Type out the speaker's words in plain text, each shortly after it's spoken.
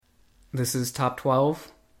This is Top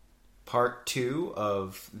 12. Part 2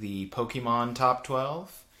 of the Pokemon Top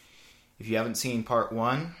 12. If you haven't seen Part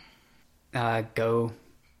 1... Go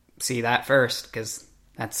see that first, because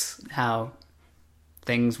that's how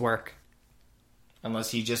things work.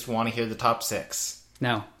 Unless you just want to hear the top 6.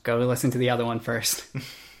 No, go listen to the other one first.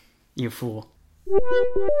 You fool.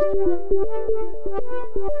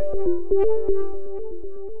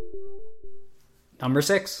 Number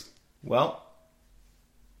 6. Well,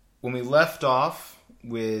 when we left off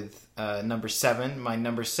with number 7, my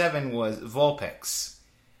number 7 was Vulpix.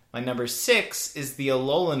 My number 6 is the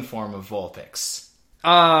Alolan form of Vulpix.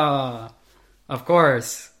 Of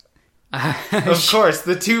course. Of course,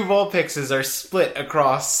 the two Vulpixes are split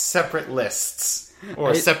across separate lists.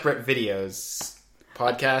 Or separate videos.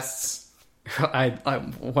 Podcasts.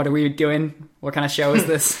 What are we doing? What kind of show is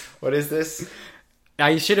this? What is this?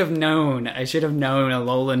 I should have known.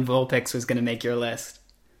 Alolan Vulpix was going to make your list.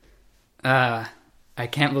 I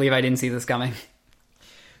can't believe I didn't see this coming.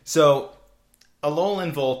 So,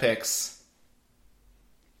 Alolan Vulpix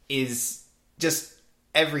is just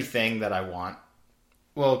everything that I want.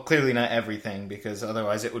 Well, clearly not everything, because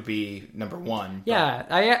otherwise it would be number 1.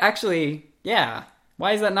 Yeah.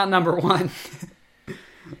 Why is that not number 1?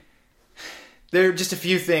 There are just a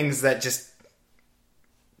few things that just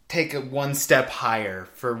take it one step higher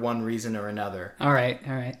for one reason or another. All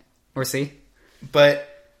right. Or see. But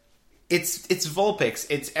it's Vulpix.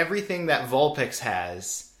 It's everything that Vulpix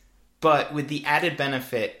has, but with the added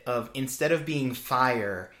benefit of instead of being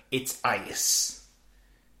fire, it's ice.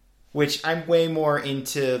 Which I'm way more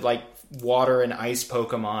into like water and ice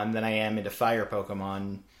Pokemon than I am into fire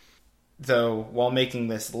Pokemon. Though while making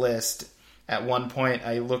this list, at one point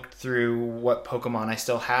I looked through what Pokemon I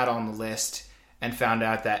still had on the list and found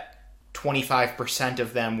out that 25%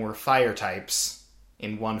 of them were fire types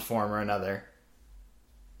in one form or another.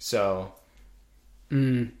 So,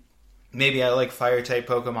 maybe I like fire type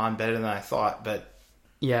Pokemon better than I thought, but...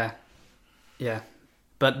 Yeah.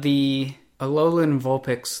 But the Alolan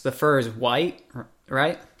Vulpix, the fur is white,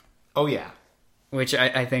 right? Oh, yeah. Which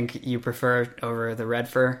I think you prefer over the red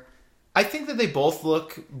fur. I think that they both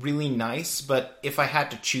look really nice, but if I had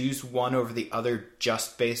to choose one over the other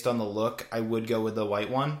just based on the look, I would go with the white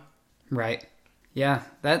one. Right. Yeah,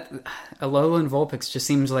 that Alolan Vulpix just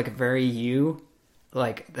seems like very you.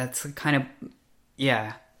 Like, that's kind of...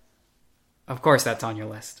 Yeah. Of course that's on your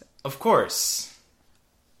list. Of course.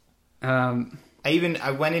 I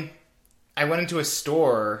went into a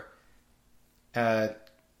store a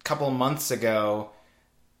couple months ago,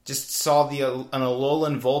 just saw an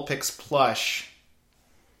Alolan Vulpix plush,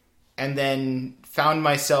 and then found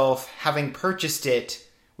myself having purchased it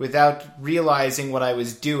without realizing what I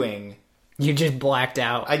was doing. You just blacked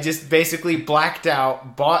out. I just basically blacked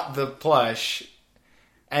out, bought the plush,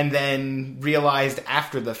 and then realized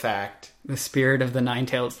after the fact. The spirit of the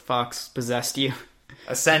nine-tailed fox possessed you.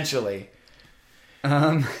 Essentially.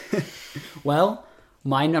 Well,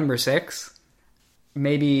 my number 6,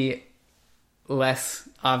 maybe less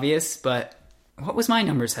obvious, but what was my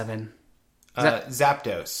number 7?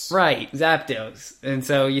 Zapdos. Right, Zapdos. And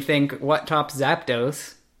so you think, what tops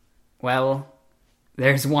Zapdos? Well,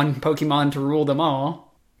 there's one Pokemon to rule them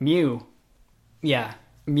all. Mew. Yeah,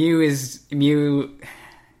 Mew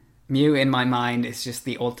in my mind is just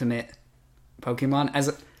the ultimate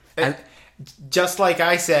Pokemon. Just like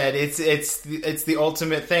I said, it's the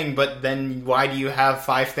ultimate thing, but then why do you have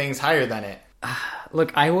 5 things higher than it?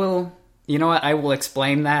 Look, I will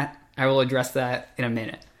explain that. I will address that in a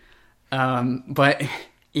minute. But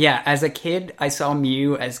yeah, as a kid, I saw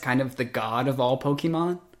Mew as kind of the god of all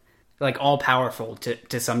Pokemon. Like, all powerful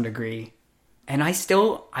to some degree. And I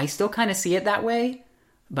still kind of see it that way,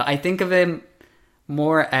 but I think of him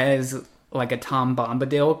more as like a Tom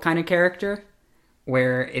Bombadil kind of character,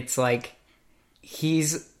 where it's like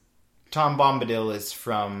Tom Bombadil is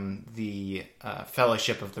from the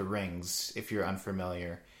Fellowship of the Rings, if you're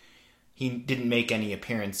unfamiliar. He didn't make any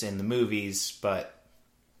appearance in the movies, but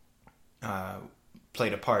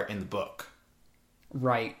played a part in the book.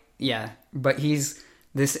 Right, yeah. But he's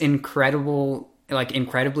this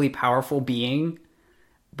incredibly powerful being,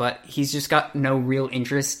 but he's just got no real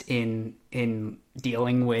interest in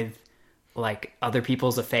dealing with like other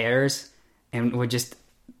people's affairs, and would just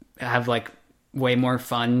have like way more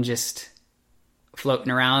fun just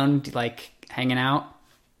floating around, like hanging out,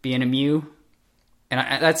 being a Mew.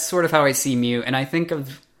 And that's sort of how I see Mew. And I think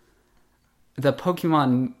of the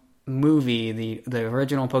Pokemon movie, the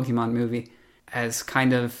original Pokemon movie, as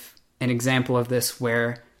kind of an example of this,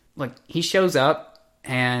 where like he shows up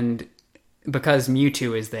and because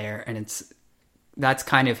Mewtwo is there, and that's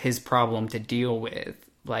kind of his problem to deal with.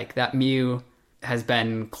 Like, that Mew has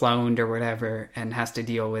been cloned or whatever and has to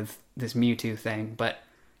deal with this Mewtwo thing. But,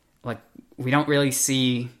 like, we don't really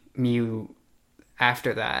see Mew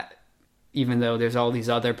after that, even though there's all these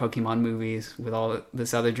other Pokemon movies with all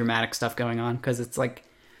this other dramatic stuff going on. Because it's like,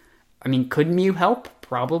 I mean, could Mew help?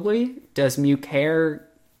 Probably. Does Mew care?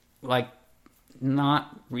 Like,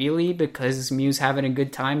 not really, because Mew's having a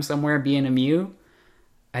good time somewhere being a Mew.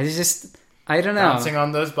 I don't know. Bouncing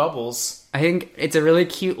on those bubbles. I think it's a really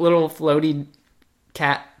cute little floaty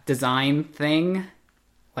cat design thing.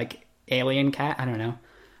 Like, alien cat? I don't know.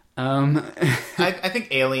 I think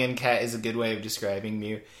alien cat is a good way of describing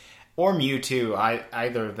Mew. Or Mewtwo.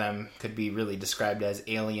 Either of them could be really described as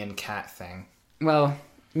alien cat thing. Well,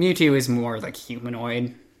 Mewtwo is more like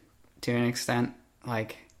humanoid to an extent.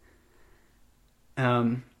 Like,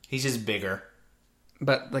 he's just bigger.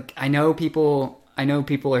 But, like, I know people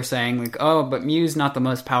are saying, like, oh, but Mew's not the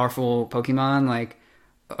most powerful Pokemon. Like,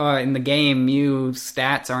 in the game, Mew's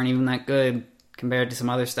stats aren't even that good compared to some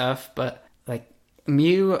other stuff. But, like,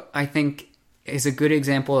 Mew, I think, is a good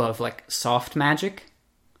example of, like, soft magic,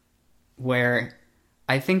 where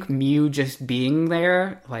I think Mew just being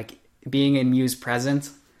there, like, being in Mew's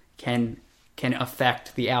presence, can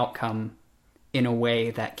affect the outcome in a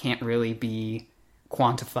way that can't really be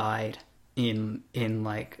quantified in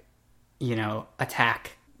like, you know,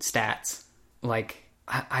 attack stats. Like,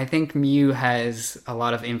 I think Mew has a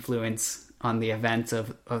lot of influence on the events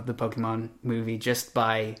of the Pokemon movie just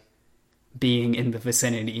by being in the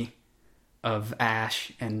vicinity of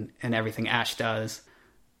Ash and everything Ash does.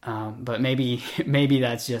 But maybe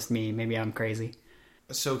that's just me. Maybe I'm crazy.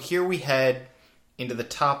 So here we head into the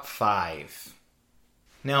top 5.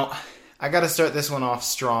 Now, I gotta start this one off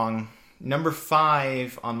strong. Number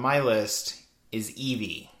 5 on my list is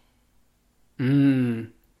Eevee.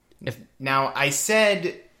 Now, I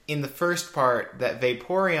said in the first part that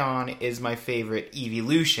Vaporeon is my favorite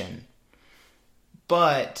evolution,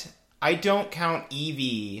 but I don't count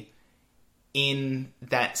Eevee in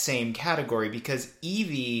that same category because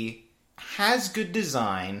Eevee has good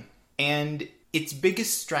design and its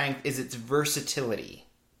biggest strength is its versatility.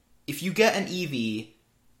 If you get an Eevee,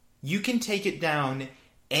 you can take it down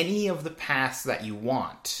any of the paths that you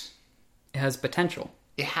want. It has potential.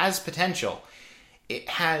 It has potential. It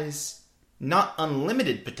has not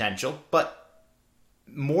unlimited potential, but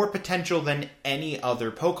more potential than any other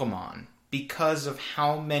Pokemon because of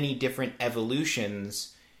how many different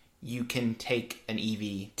evolutions you can take an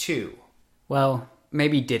Eevee to. Well,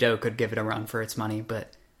 maybe Ditto could give it a run for its money,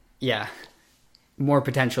 but yeah, more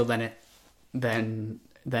potential than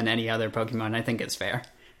any other Pokemon. I think it's fair.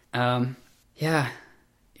 Yeah.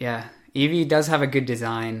 Eevee does have a good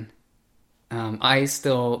design. I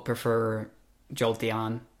still prefer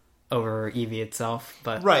Jolteon over Eevee itself,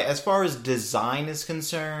 but right, as far as design is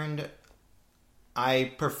concerned,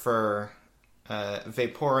 I prefer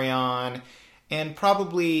Vaporeon and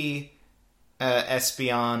probably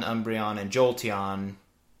Espeon, Umbreon, and Jolteon,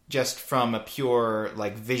 just from a pure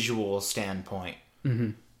like visual standpoint.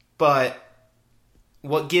 Mm-hmm. But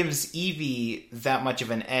what gives Eevee that much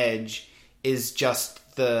of an edge is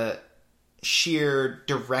just the sheer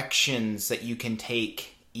directions that you can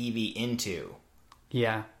take Eevee into.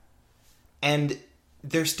 Yeah. And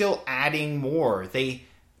they're still adding more.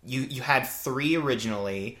 You had 3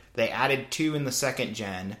 originally. They added 2 in the 2nd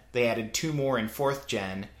gen. They added 2 more in 4th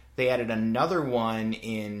gen. They added another one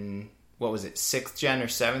in, what was it, 6th gen or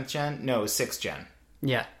 7th gen? No, 6th gen.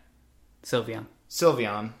 Yeah.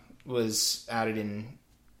 Sylveon was added in.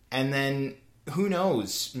 And then, who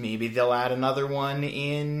knows? Maybe they'll add another one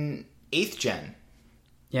in 8th gen.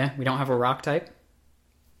 Yeah, we don't have a rock type.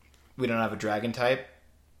 We don't have a dragon type.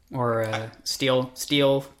 Or a steel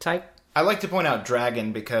type. I like to point out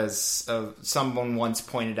dragon because someone once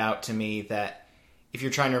pointed out to me that if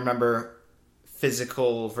you're trying to remember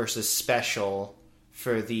physical versus special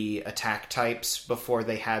for the attack types before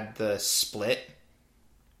they had the split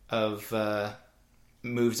of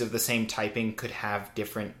moves of the same typing could have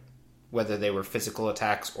different, whether they were physical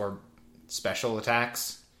attacks or special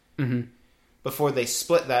attacks. Mm-hmm. Before they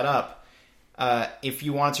split that up, if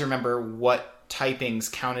you want to remember what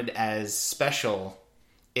typings counted as special,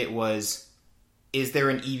 it was, is there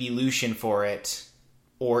an evolution for it,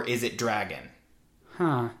 or is it dragon?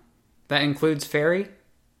 Huh. That includes fairy?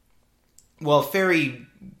 Well, fairy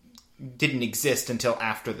didn't exist until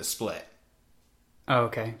after the split. Oh,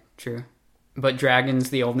 okay. True. But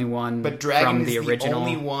dragon's the only one from the original.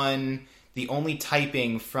 The only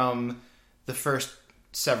typing from the first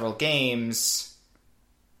several games,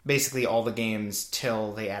 basically all the games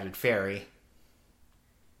till they added fairy.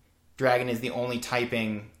 Dragon is the only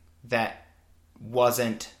typing that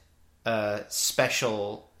wasn't a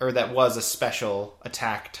special, or that was a special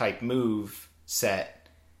attack type move set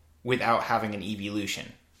without having an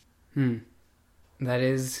evolution. That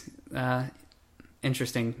is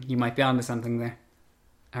interesting. You might be onto something there.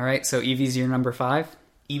 All right, so Eevee's your number 5?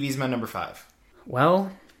 Eevee's my number 5.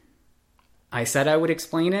 Well, I said I would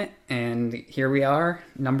explain it, and here we are.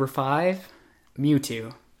 Number 5,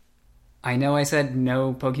 Mewtwo. I know I said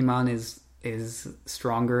no Pokemon is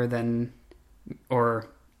stronger than, or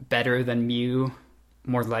better than Mew,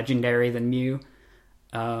 more legendary than Mew,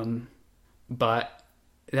 but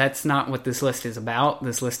that's not what this list is about.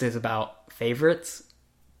 This list is about favorites,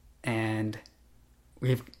 and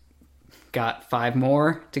we've got 5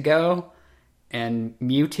 more to go, and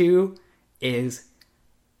Mewtwo is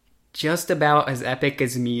just about as epic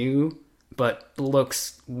as Mew, but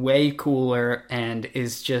looks way cooler and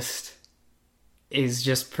is just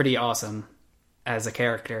pretty awesome as a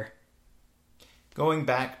character. Going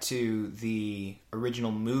back to the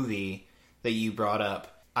original movie that you brought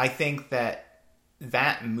up, I think that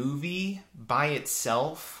movie by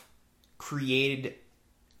itself created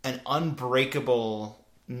an unbreakable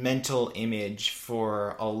mental image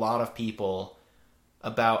for a lot of people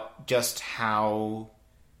about just how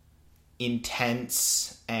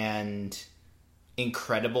intense and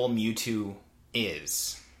incredible Mewtwo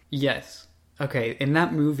is. Yes. Okay, in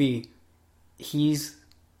that movie, he's...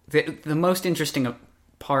 The most interesting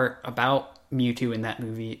part about Mewtwo in that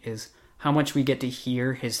movie is how much we get to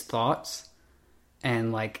hear his thoughts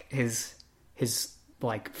and, like, his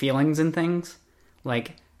like, feelings and things.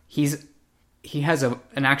 Like, he has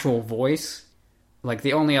an actual voice. Like,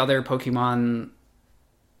 the only other Pokemon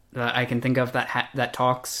that I can think of that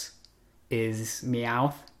talks is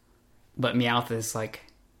Meowth, but Meowth is like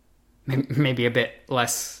maybe a bit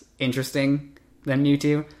less interesting than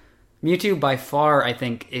Mewtwo. Mewtwo by far, I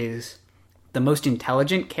think, is the most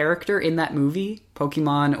intelligent character in that movie,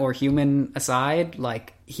 Pokemon or human aside.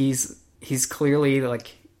 Like, he's clearly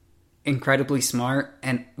like incredibly smart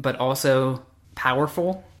but also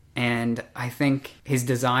powerful, and I think his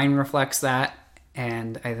design reflects that,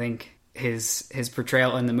 and I think his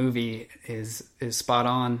portrayal in the movie is spot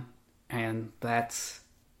on. And that's,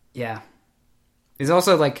 yeah. Is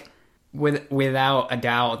also, like, without a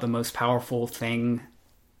doubt, the most powerful thing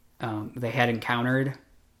they had encountered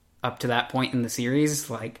up to that point in the series.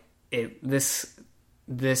 Like, this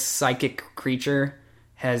psychic creature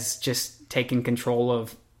has just taken control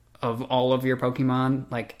of all of your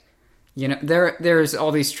Pokemon. Like, you know, there's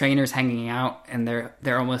all these trainers hanging out, and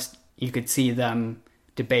they're almost, you could see them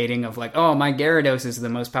debating of, like, oh, my Gyarados is the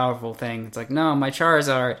most powerful thing. It's like, no, my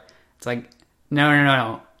Charizard. It's like,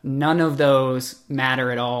 no. None of those matter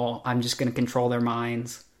at all. I'm just going to control their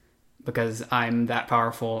minds because I'm that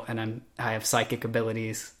powerful and I have psychic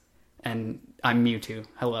abilities and I'm Mewtwo.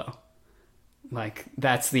 Hello. Like,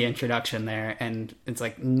 that's the introduction there. And it's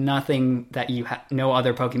like nothing that no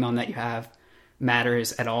other Pokemon that you have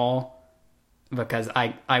matters at all because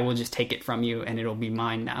I will just take it from you and it'll be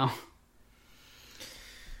mine now.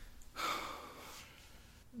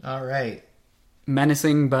 All right.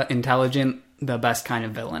 Menacing but intelligent, the best kind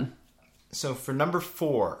of villain. So for number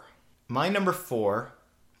 4, my number 4,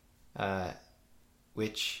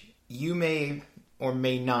 which you may or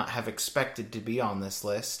may not have expected to be on this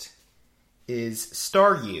list, is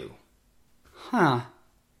Staryu. Huh.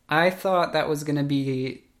 I thought that was going to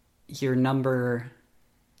be your number...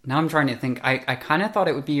 Now I'm trying to think. I kind of thought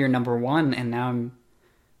it would be your number 1, and now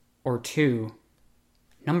or 2.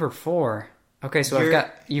 Number 4. Okay, so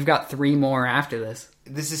you've got 3 more after this.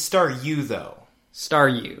 This is Staryu, though.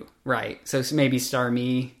 Staryu, right. So maybe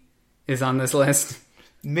Starmie is on this list.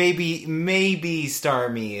 Maybe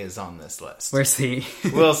Starmie is on this list. We'll see.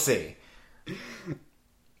 We'll see.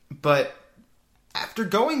 But after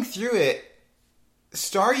going through it,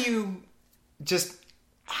 Staryu just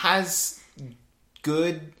has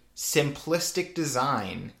good, simplistic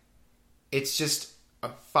design. It's just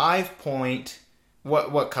a 5-point...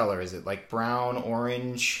 What color is it? Like brown,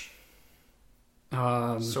 orange?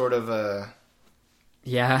 Sort of a...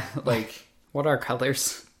 Yeah. Like... What are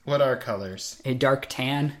colors? What are colors? A dark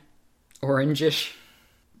tan? Orangish?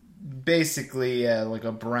 Basically, like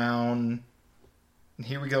a brown...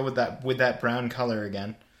 Here we go with that brown color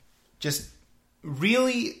again. Just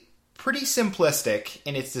really pretty simplistic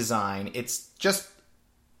in its design. It's just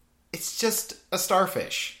a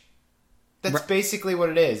starfish. That's basically what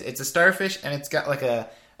it is. It's a starfish, and it's got like a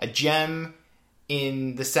gem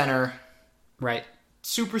in the center. Right.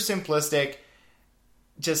 Super simplistic.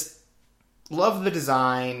 Just love the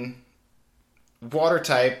design. Water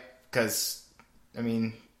type, because, I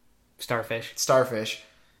mean... Starfish.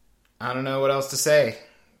 I don't know what else to say.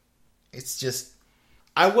 It's just,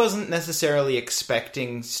 I wasn't necessarily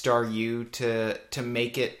expecting Staryu to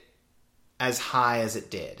make it as high as it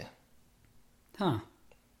did. Huh.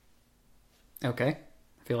 Okay.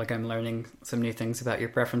 I feel like I'm learning some new things about your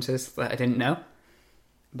preferences that I didn't know.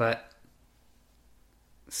 But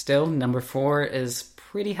still, number 4 is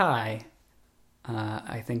pretty high.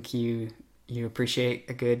 I think you appreciate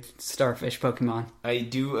a good starfish Pokemon. I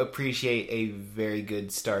do appreciate a very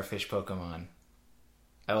good starfish Pokemon.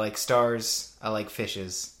 I like stars. I like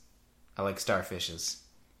fishes. I like starfishes.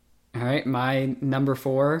 Alright, my number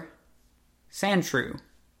 4, Sandshrew.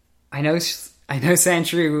 I know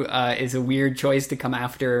Sandshrew is a weird choice to come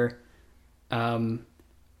after,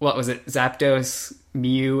 what was it, Zapdos,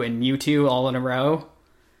 Mew, and Mewtwo all in a row?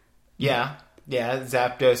 Yeah,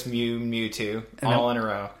 Zapdos, Mew, Mewtwo, all in a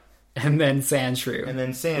row. And then Sandshrew.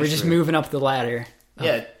 We're just moving up the ladder.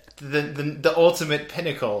 Yeah, the ultimate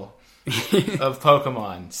pinnacle of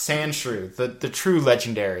Pokemon. Sandshrew, the true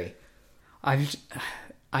legendary. I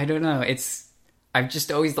don't know. I've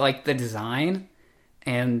just always liked the design,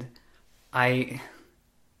 and I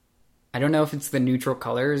don't know if it's the neutral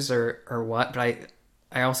colors or what, but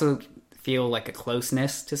I also feel like a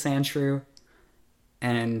closeness to Sandshrew,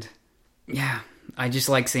 and yeah, I just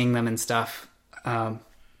like seeing them and stuff.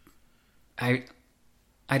 I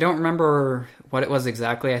don't remember what it was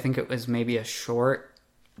exactly. I think it was maybe a short,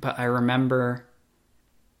 but I remember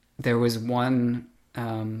there was this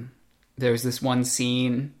one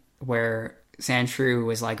scene where Sandshrew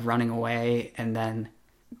was like running away and then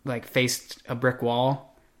like faced a brick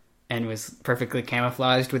wall and was perfectly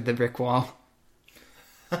camouflaged with the brick wall.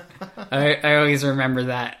 I always remember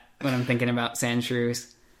that when I'm thinking about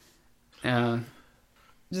Sandshrews.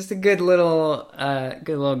 Just a good little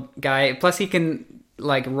guy. Plus, he can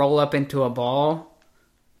like roll up into a ball,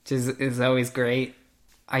 which is always great.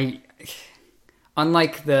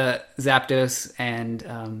 Unlike the Zapdos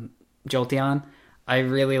and Jolteon, I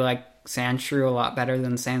really like Sandshrew a lot better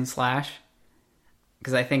than Sandslash,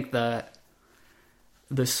 because I think the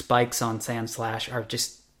spikes on Sandslash are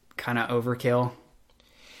just kind of overkill.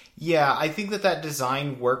 Yeah, I think that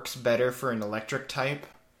design works better for an electric type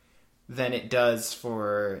than it does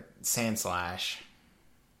for Sandslash.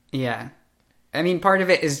 Yeah. I mean, part of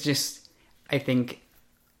it is just, I think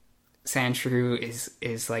Sandshrew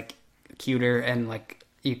is like cuter, and like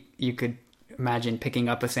you could imagine picking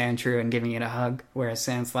up a Sandshrew and giving it a hug, whereas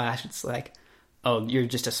Sandslash, it's like, oh, you're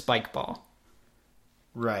just a spike ball.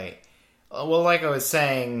 Right. Well, like I was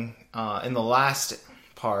saying in the last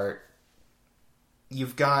part,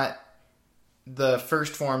 you've got the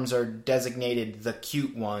first forms are designated the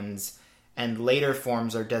cute ones, and later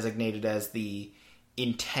forms are designated as the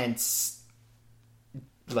intense,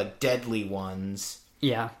 like, deadly ones.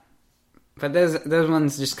 Yeah. But those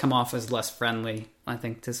ones just come off as less friendly, I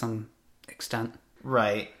think, to some extent.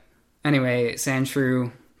 Right. Anyway,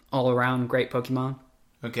 Sandshrew, all around great Pokemon.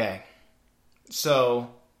 Okay.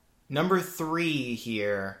 So, number 3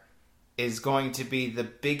 here is going to be the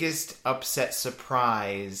biggest upset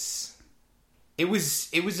surprise. It was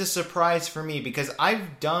a surprise for me because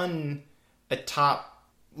I've done a top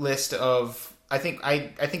list of, I think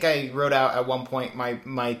I wrote out at one point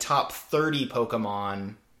my top 30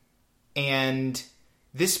 Pokemon, and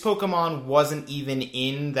this Pokemon wasn't even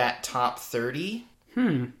in that top 30.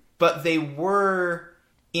 But they were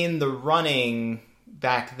in the running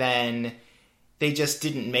back then. They just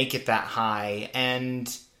didn't make it that high,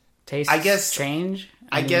 and Tastes change?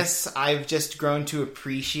 I guess I've just grown to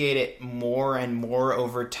appreciate it more and more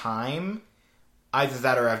over time. Either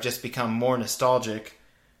that or I've just become more nostalgic.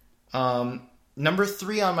 Number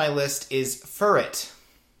 3 on my list is Furret.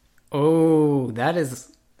 Oh, that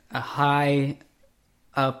is a high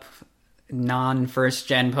up non-first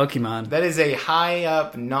gen Pokemon. That is a high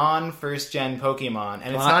up non-first gen Pokemon,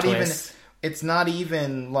 and it's not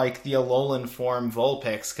even like the Alolan form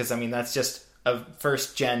Vulpix, because I mean that's just a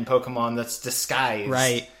first gen Pokemon that's disguised.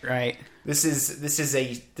 Right. This is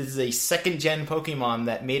a second gen Pokemon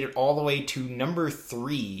that made it all the way to number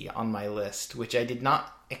 3 on my list, which I did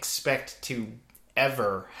not expect to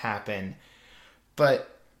ever happen.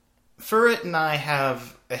 But Furret and I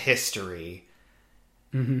have a history.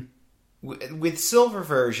 Mm-hmm. With Silver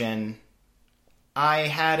version, I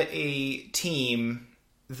had a team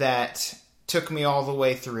that took me all the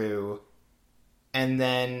way through, and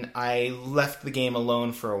then I left the game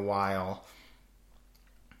alone for a while.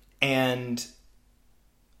 And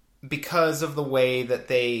because of the way that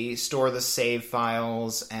they store the save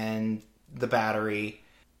files and the battery,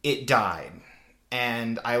 it died.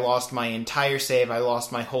 And I lost my entire save. I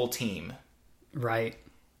lost my whole team. Right.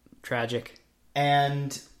 Tragic.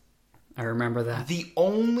 And I remember that. The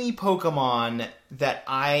only Pokemon that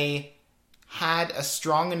I had a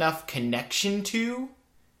strong enough connection to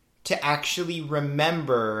actually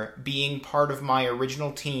remember being part of my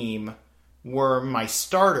original team were my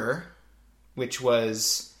starter, which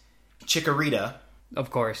was Chikorita.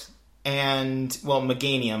 Of course. And, well,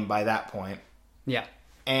 Meganium by that point. Yeah.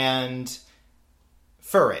 And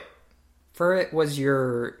Furret. Furret was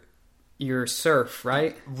your surf,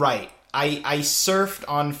 right? Right. I surfed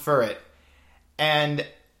on Furret. And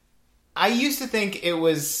I used to think it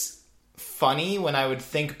was funny when I would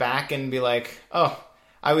think back and be like, oh,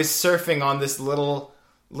 I was surfing on this little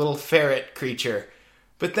ferret creature.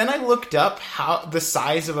 But then I looked up how the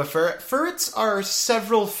size of a ferret. Ferrets are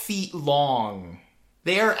several feet long.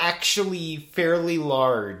 They are actually fairly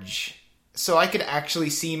large. So I could actually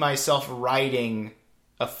see myself riding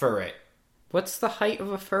a ferret. What's the height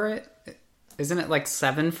of a ferret? Isn't it like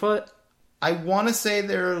 7 foot? I want to say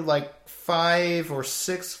they're like 5 or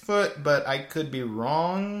 6 foot, but I could be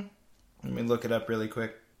wrong. Let me look it up really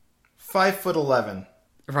quick. 5'11".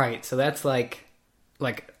 Right, so that's like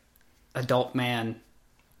adult man.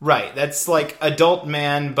 Right, that's like adult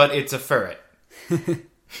man, but it's a ferret.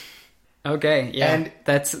 Okay, yeah. And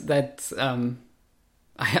that's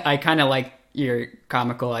I kind of like your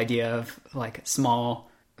comical idea of like small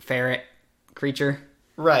ferret creature.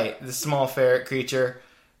 Right, the small ferret creature.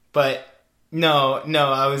 But no,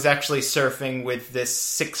 I was actually surfing with this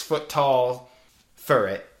 6 foot tall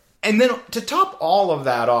ferret. And then to top all of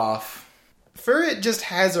that off, Furret just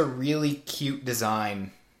has a really cute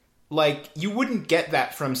design. Like, you wouldn't get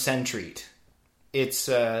that from Sentreat. Its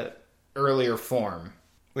earlier form.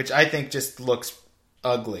 Which I think just looks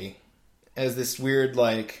ugly. As this weird,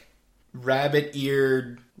 like,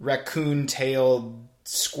 rabbit-eared, raccoon-tailed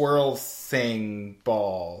squirrel thing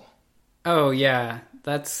ball. Oh, yeah.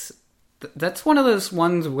 That's one of those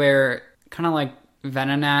ones where, kind of like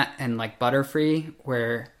Venonat and like Butterfree,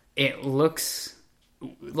 where it looks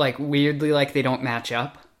like weirdly like they don't match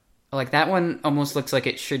up. Like that one almost looks like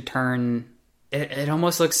it should turn. It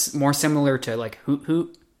almost looks more similar to like Hoot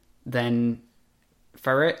Hoot than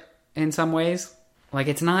Furret in some ways. Like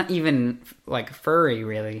it's not even like furry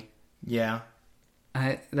really. Yeah.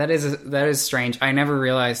 That is strange. I never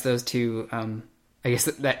realized those two. I guess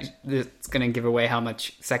that's gonna give away how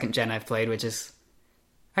much second gen I've played, which is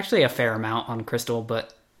actually a fair amount on Crystal.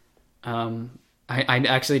 But I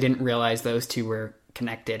actually didn't realize those two were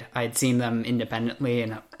connected. I had seen them independently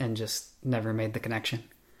and just never made the connection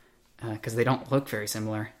because they don't look very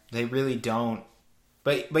similar. They really don't.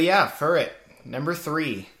 But yeah, Furret, number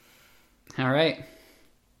 3. All right,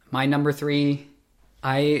 my number 3.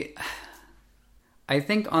 I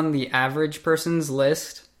think on the average person's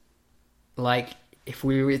list, like if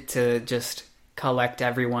we were to just collect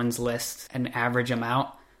everyone's list and average them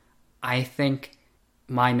out, I think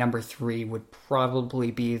my number 3 would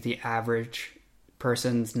probably be the average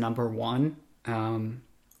person's number 1.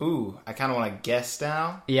 Ooh, I kind of want to guess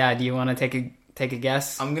now. Yeah, do you want to take a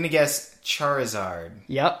guess? I'm gonna guess Charizard.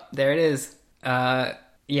 Yep, there it is.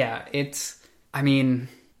 Yeah, it's, I mean,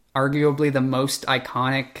 arguably the most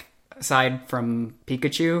iconic aside from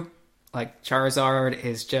Pikachu. Like Charizard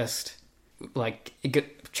is just like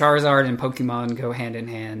Charizard and Pokemon go hand in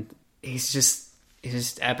hand. He's just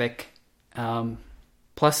epic.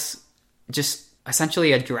 Plus, just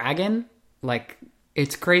essentially a dragon. Like,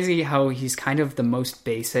 it's crazy how he's kind of the most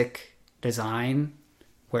basic design,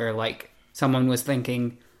 where, like, someone was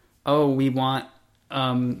thinking, oh, we want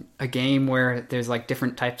a game where there's, like,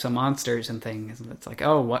 different types of monsters and things. And it's like,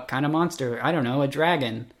 oh, what kind of monster? I don't know, a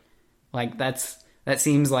dragon. Like, that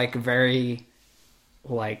seems like very,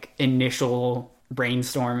 like, initial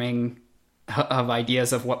brainstorming of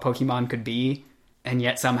ideas of what Pokemon could be. And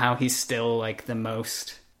yet somehow he's still, like, the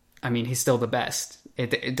most... I mean, he's still the best.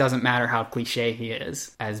 It doesn't matter how cliche he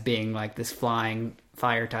is as being, like, this flying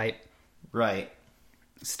fire type. Right.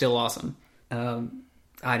 Still awesome.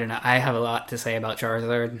 I don't know. I have a lot to say about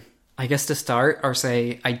Charizard. I guess to start, or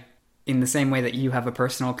say, in the same way that you have a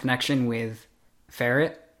personal connection with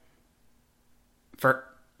Ferret.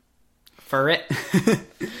 Furret?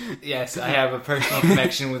 Yes, I have a personal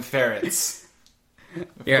connection with ferrets.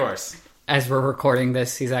 Of course. As we're recording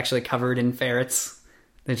this, he's actually covered in ferrets.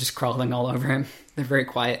 They're just crawling all over him. They're very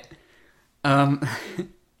quiet.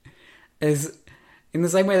 Is in the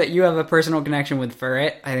same way that you have a personal connection with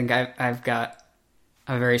Furret, I think I've got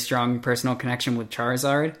a very strong personal connection with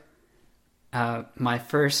Charizard. My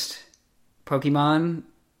first Pokemon,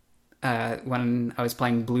 when I was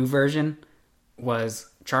playing Blue version, was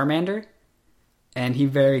Charmander. And he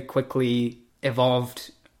very quickly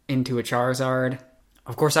evolved into a Charizard.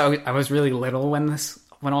 Of course, I was really little when this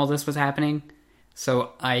when all this was happening.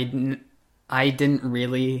 So I didn't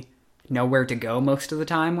really know where to go most of the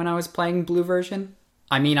time when I was playing blue version.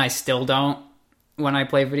 I mean, I still don't when I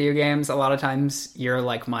play video games. A lot of times you're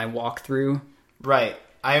like my walkthrough. Right.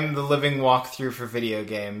 I'm the living walkthrough for video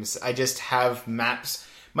games. I just have maps.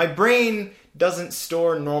 My brain doesn't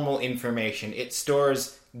store normal information. It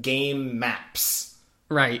stores game maps.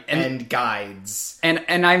 Right. And guides.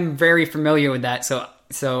 And I'm very familiar with that, so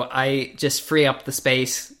I just free up the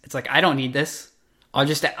space. It's like, I don't need this. I'll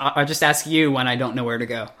just ask you when I don't know where to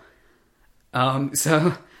go. When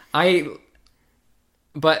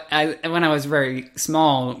I was very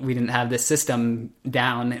small, we didn't have this system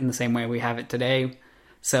down in the same way we have it today.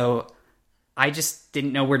 So I just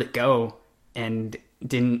didn't know where to go and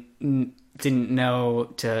didn't know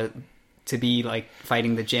to be like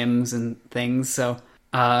fighting the gyms and things. So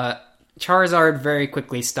Charizard very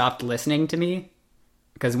quickly stopped listening to me,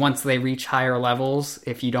 because once they reach higher levels,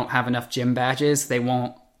 if you don't have enough gym badges, they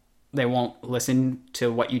won't listen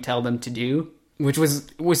to what you tell them to do. Which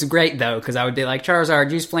was great though, because I would be like,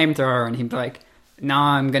 Charizard, use Flamethrower, and he'd be like,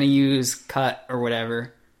 nah, I'm gonna use Cut or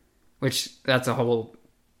whatever. Which that's a whole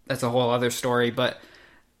other story, but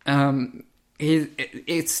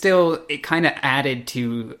it kind of added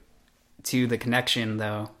to the connection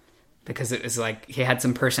though, because it was like he had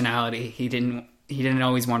some personality. He didn't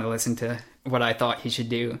always want to listen to what I thought he should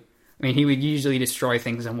do. I mean, he would usually destroy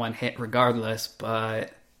things in one hit regardless,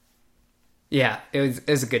 but yeah, it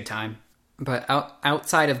was a good time. But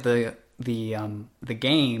outside of the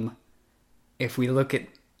game, if we look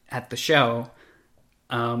at the show,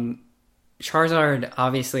 Charizard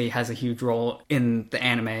obviously has a huge role in the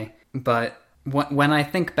anime. But when I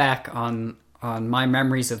think back on my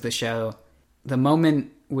memories of the show, the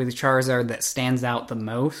moment with Charizard that stands out the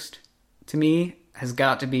most to me has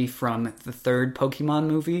got to be from the third Pokemon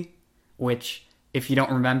movie, which, if you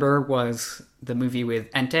don't remember, was the movie with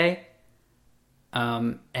Entei.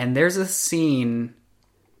 And there's a scene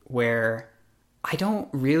where I don't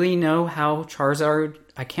really know how Charizard...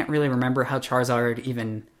 I can't really remember how Charizard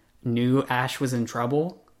even knew Ash was in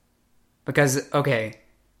trouble. Because, okay,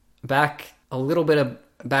 back a little bit of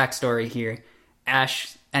backstory here.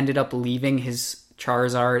 Ash ended up leaving his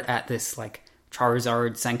Charizard at this, like,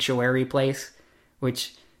 Charizard sanctuary place,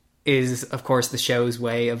 which is, of course, the show's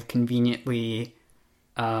way of conveniently...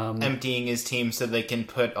 emptying his team so they can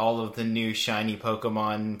put all of the new shiny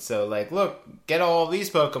Pokemon. So, like, look, get all of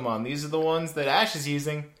these Pokemon. These are the ones that Ash is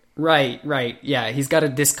using. Right. Yeah, he's got to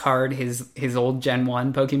discard his old Gen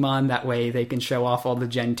 1 Pokemon. That way they can show off all the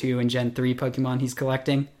Gen 2 and Gen 3 Pokemon he's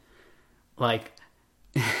collecting. Like,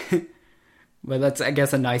 but that's, I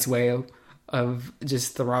guess, a nice way of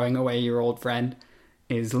just throwing away your old friend.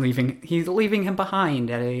 He's leaving him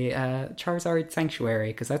behind at a Charizard sanctuary,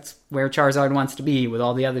 because that's where Charizard wants to be with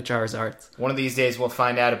all the other Charizards. One of these days we'll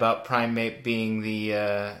find out about Primeape being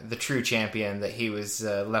the true champion that he was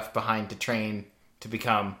left behind to train to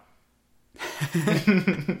become.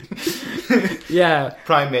 Yeah.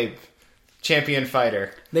 Primeape, champion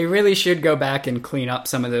fighter. They really should go back and clean up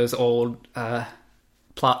some of those old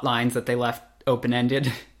plot lines that they left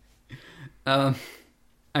open-ended. I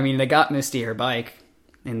mean, they got Misty her bike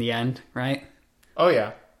in the end, right? Oh,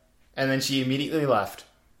 yeah. And then she immediately left.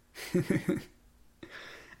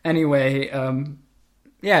 Anyway,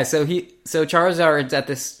 yeah, so Charizard's at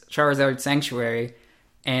this Charizard sanctuary,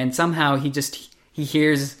 and somehow he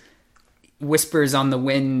hears whispers on the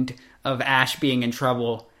wind of Ash being in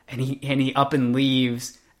trouble, and he up and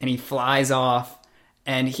leaves, and he flies off.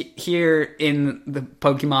 And here in the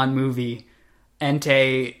Pokemon movie,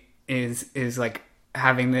 Entei is like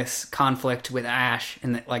having this conflict with Ash,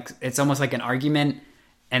 and like it's almost like an argument,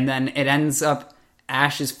 and then it ends up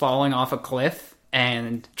Ash is falling off a cliff,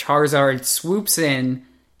 and Charizard swoops in,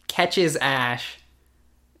 catches Ash,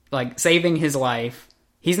 like saving his life.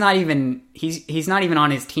 He's not even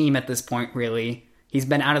on his team at this point, really. He's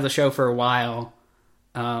been out of the show for a while,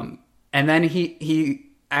 and then he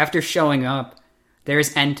after showing up,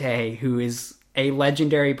 there's Entei, who is a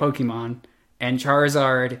legendary Pokemon, and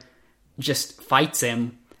Charizard just fights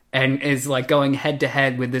him and is like going head to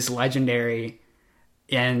head with this legendary,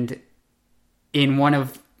 and in one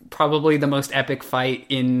of probably the most epic fight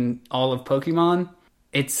in all of Pokemon.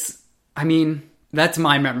 That's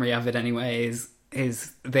my memory of it anyway,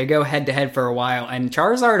 is they go head to head for a while, and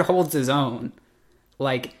Charizard holds his own.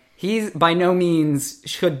 Like, he by no means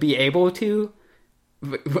should be able to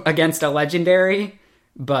against a legendary,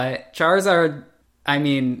 but Charizard,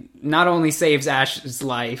 not only saves Ash's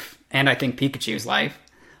life, and I think Pikachu's life,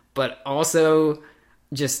 but also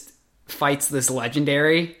just fights this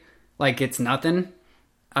legendary like it's nothing.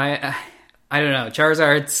 I I don't know.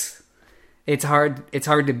 Charizard's it's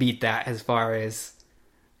hard to beat that as far as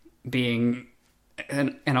being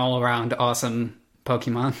an all around awesome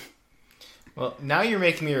Pokemon. Well, now you're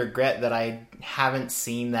making me regret that I haven't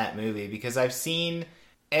seen that movie, because I've seen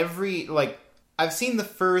I've seen the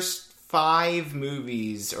first 5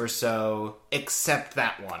 movies or so, except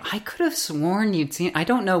that one. I could have sworn you'd seen. I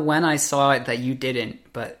don't know when I saw it that you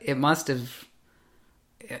didn't, but it must have.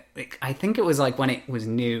 I think it was like when it was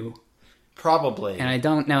new. Probably. And I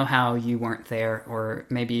don't know how you weren't there, or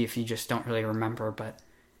maybe if you just don't really remember. But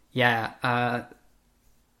yeah,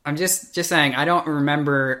 I'm just saying I don't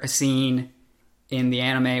remember a scene in the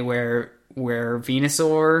anime where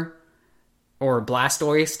Venusaur or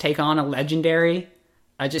Blastoise take on a legendary.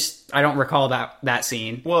 I don't recall that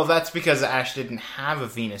scene. Well, that's because Ash didn't have a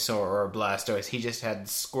Venusaur or a Blastoise. He just had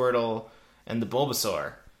Squirtle and the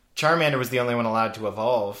Bulbasaur. Charmander was the only one allowed to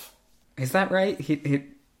evolve. Is that right?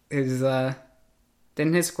 Didn't his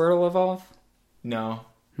Squirtle evolve? No.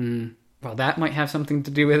 Well, that might have something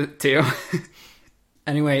to do with it too.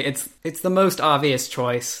 Anyway, it's the most obvious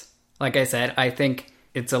choice. Like I said, I think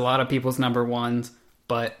it's a lot of people's number ones,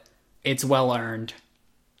 but it's well earned.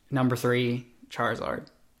 Number 3, Charizard.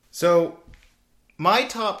 So, my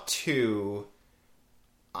top 2,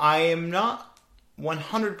 I am not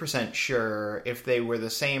 100% sure if they were the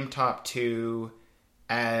same top 2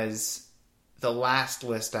 as the last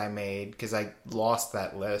list I made, because I lost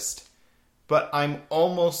that list. But I'm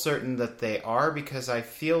almost certain that they are, because I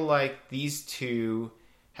feel like these 2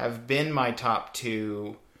 have been my top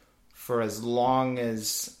 2 for as long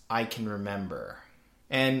as I can remember.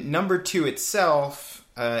 And number 2 itself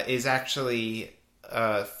is actually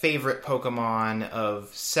a favorite Pokemon of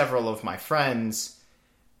several of my friends,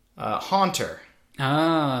 Haunter.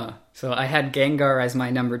 Ah, so I had Gengar as my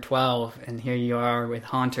number 12, and here you are with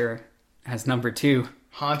Haunter as number 2.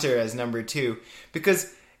 Haunter as number 2.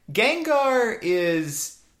 Because Gengar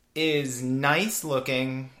is nice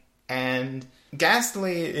looking, and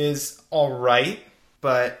Ghastly is alright,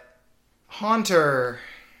 but Haunter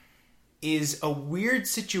is a weird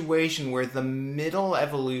situation where the middle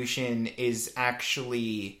evolution is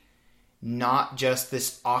actually not just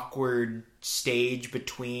this awkward stage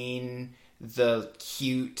between the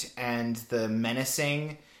cute and the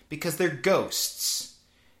menacing, because they're ghosts.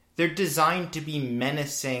 They're designed to be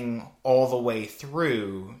menacing all the way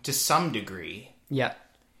through, to some degree. Yeah.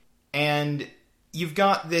 And you've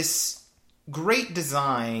got this great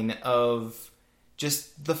design of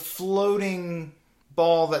just the floating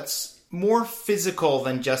ball that's more physical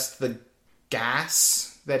than just the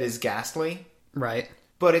gas that is Ghastly. Right.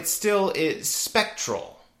 But it's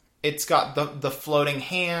spectral. It's got the floating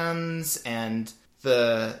hands and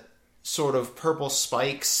the sort of purple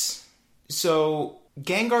spikes. So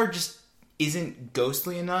Gengar just isn't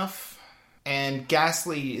ghostly enough, and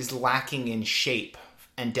Ghastly is lacking in shape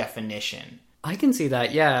and definition. I can see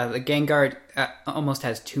that, yeah. The Gengar almost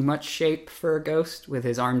has too much shape for a ghost with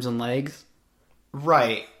his arms and legs.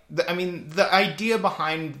 Right. The idea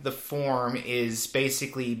behind the form is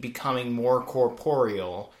basically becoming more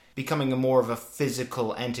corporeal, becoming more of a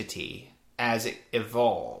physical entity as it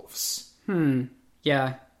evolves.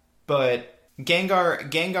 Yeah. But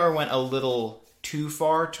Gengar went a little too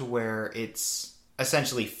far to where it's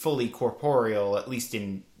essentially fully corporeal, at least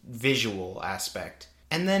in visual aspect.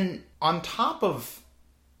 And then on top of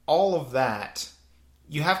all of that,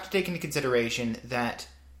 you have to take into consideration that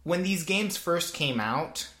when these games first came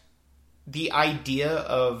out, the idea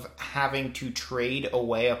of having to trade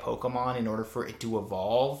away a Pokemon in order for it to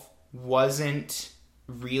evolve wasn't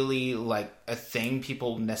really like a thing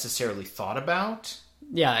people necessarily thought about.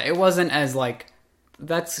 Yeah, it wasn't as like...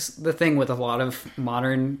 That's the thing with a lot of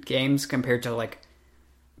modern games compared to like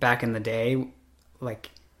back in the day. Like,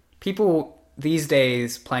 people these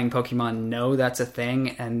days playing Pokemon know that's a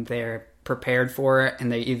thing and they're prepared for it,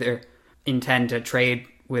 and they either intend to trade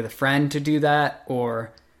with a friend to do that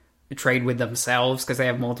or trade with themselves because they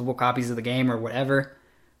have multiple copies of the game or whatever.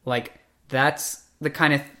 Like, that's the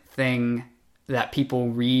kind of thing that people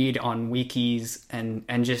read on wikis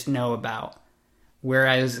and just know about.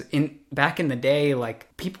 Whereas back in the day,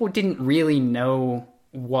 like, people didn't really know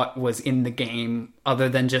what was in the game other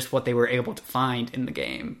than just what they were able to find in the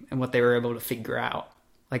game and what they were able to figure out.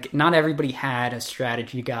 Like, not everybody had a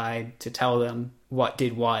strategy guide to tell them what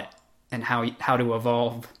did what and how to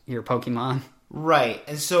evolve your Pokemon. Right.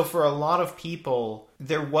 And so for a lot of people,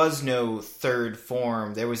 there was no third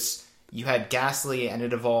form. You had Ghastly and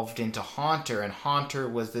it evolved into Haunter, and Haunter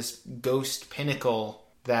was this ghost pinnacle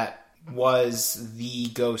that was the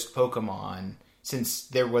ghost Pokemon. since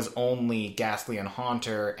there was only Ghastly and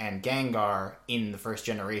Haunter and Gengar in the first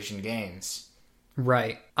generation games.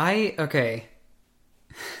 Right. Okay.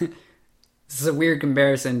 This is a weird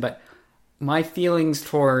comparison, but my feelings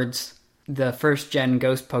towards the first gen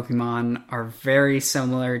Ghost Pokemon are very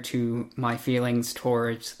similar to my feelings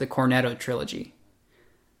towards the Cornetto trilogy.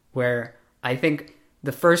 Where I think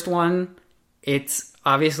the first one, it's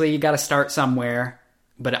obviously you gotta start somewhere,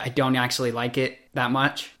 but I don't actually like it that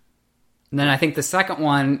much. And then I think the second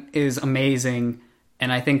one is amazing,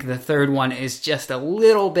 and I think the third one is just a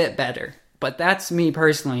little bit better. But that's me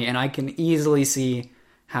personally, and I can easily see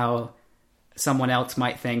how someone else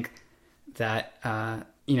might think that,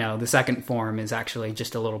 the second form is actually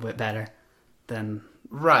just a little bit better than...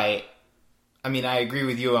 Right. I mean, I agree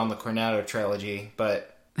with you on the Cornetto trilogy,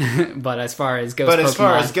 but... But as far as Ghost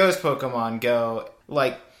Pokemon go,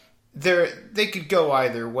 like, they could go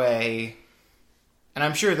either way. And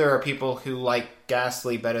I'm sure there are people who like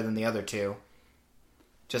Ghastly better than the other two.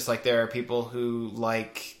 Just like there are people who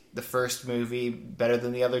like the first movie better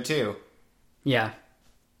than the other two. Yeah.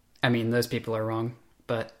 I mean, those people are wrong.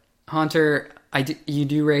 But Haunter, you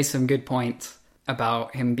do raise some good points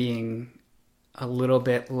about him being a little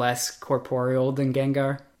bit less corporeal than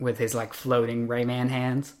Gengar with his, like, floating Rayman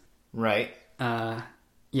hands. Right.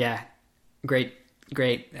 Yeah. Great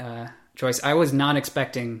choice. I was not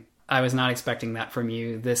expecting that from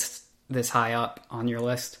you this high up on your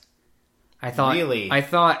list. I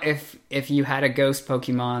thought if you had a ghost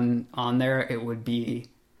Pokemon on there, it would be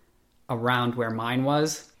around where mine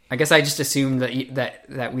was. I guess I just assumed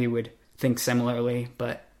that we would think similarly,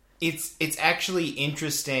 but it's actually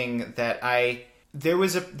interesting that there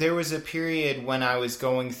was a period when I was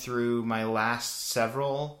going through my last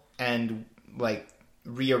several and, like,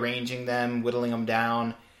 rearranging them, whittling them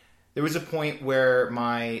down. There was a point where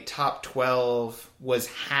my top 12 was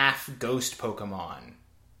half ghost Pokemon,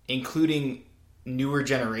 including newer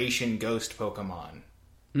generation ghost Pokemon.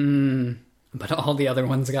 But all the other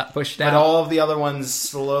ones got pushed out. But all of the other ones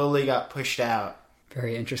slowly got pushed out.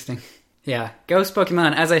 Very interesting. Yeah, ghost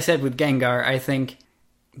Pokemon, as I said with Gengar, I think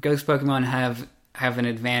ghost Pokemon have an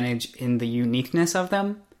advantage in the uniqueness of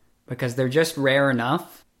them, because they're just rare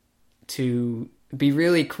enough to be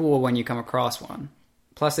really cool when you come across one.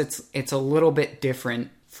 Plus, it's a little bit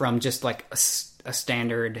different from just like a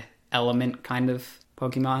standard element kind of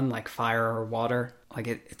Pokemon, like fire or water. Like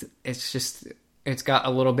it's got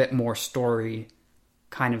a little bit more story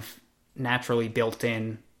kind of naturally built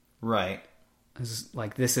in. Right.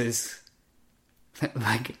 Like, this is,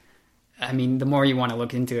 like, I mean, the more you want to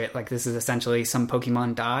look into it, like, this is essentially some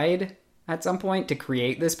Pokemon died at some point to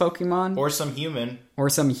create this Pokemon. Or some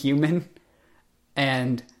human.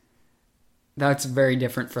 And that's very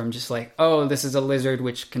different from just like, oh, this is a lizard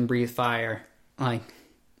which can breathe fire. Like,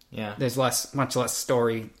 yeah, there's much less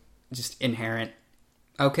story just inherent.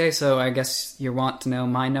 Okay, so I guess you want to know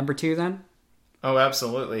my number 2 then? Oh,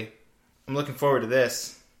 absolutely. I'm looking forward to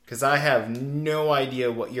this, because I have no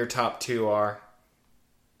idea what your top 2 are.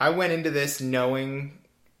 I went into this knowing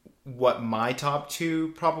what my top 2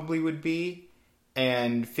 probably would be,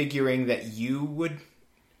 and figuring that you would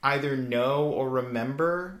either know or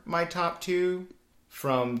remember my top 2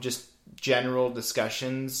 from just general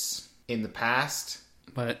discussions in the past.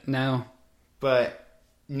 But no,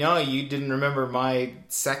 you didn't remember my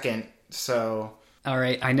second, so...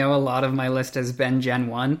 Alright, I know a lot of my list has been Gen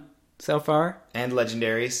 1 so far. And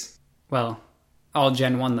Legendaries. Well, all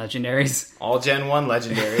Gen 1 Legendaries. All Gen 1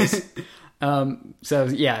 Legendaries. So,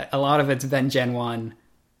 yeah, a lot of it's been Gen 1.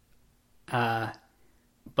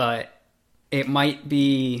 But it might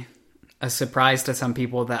be a surprise to some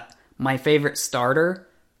people that my favorite starter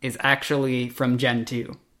is actually from Gen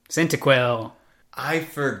 2. Cyndaquil. I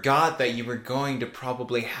forgot that you were going to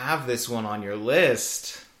probably have this one on your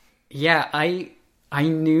list. Yeah, I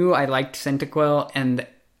knew I liked Cyndaquil, and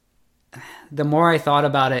the more I thought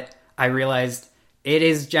about it, I realized it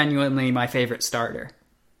is genuinely my favorite starter.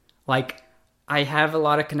 Like, I have a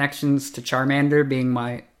lot of connections to Charmander being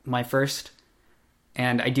my first,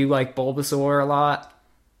 and I do like Bulbasaur a lot,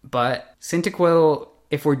 but Cyndaquil,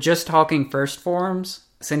 if we're just talking first forms,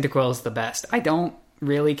 Cyndaquil is the best. I don't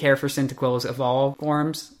really care for Cyndaquil's evolved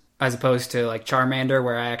forms, as opposed to, like, Charmander,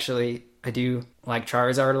 where I do like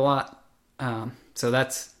Charizard a lot. So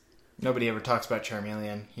that's... Nobody ever talks about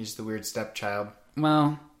Charmeleon. He's the weird stepchild.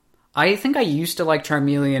 Well, I think I used to like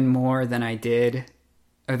Charmeleon more than I do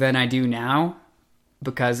now,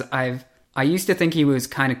 because I used to think he was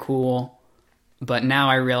kind of cool, but now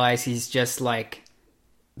I realize he's just like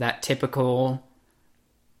that typical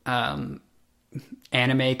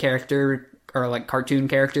anime character or like cartoon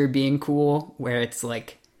character being cool, where it's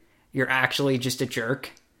like you're actually just a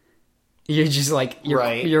jerk. You're just like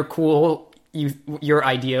Right. you're cool. Your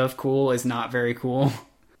idea of cool is not very cool.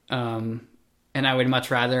 And I would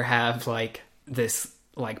much rather have like this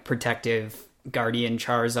like protective guardian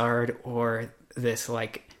Charizard or this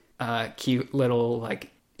like cute little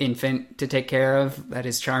like infant to take care of that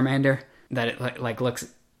is Charmander, that it like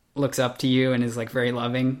looks up to you and is like very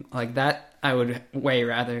loving. Like that I would way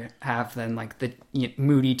rather have than like the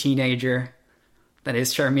moody teenager that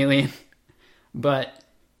is Charmeleon. But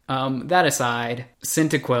that aside,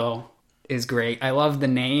 Cyndaquil is great. I love the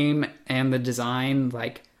name and the design.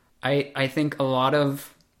 Like I think a lot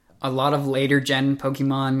of later gen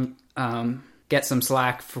Pokemon get some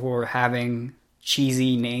slack for having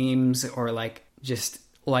cheesy names, or like just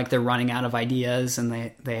like they're running out of ideas and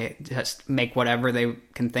they just make whatever they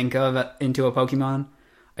can think of into a Pokemon.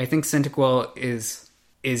 I think Cyndaquil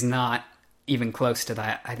is not even close to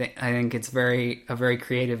that. I think it's a very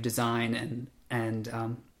creative design,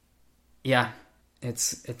 and yeah,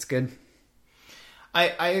 it's good.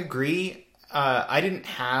 I agree. I didn't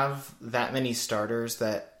have that many starters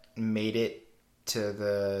that made it to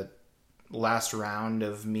the last round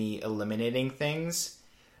of me eliminating things,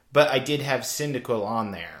 but I did have Cyndaquil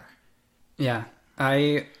on there. Yeah,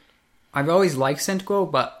 I've always liked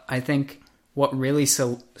Cyndaquil, but I think what really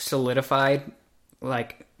solidified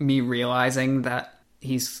like me realizing that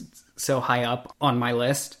he's so high up on my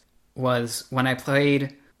list was when I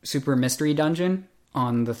played Super Mystery Dungeon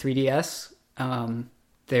on the 3DS.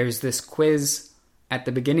 There's this quiz at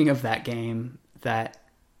the beginning of that game that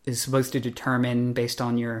is supposed to determine, based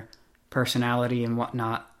on your personality and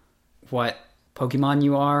whatnot, what Pokemon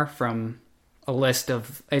you are from a list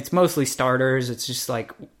of... It's mostly starters. It's just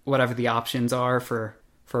like whatever the options are for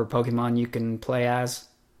Pokemon you can play as.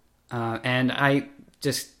 And I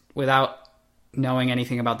just, without knowing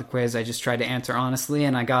anything about the quiz, I just tried to answer honestly,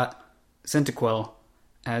 and I got Cyndaquil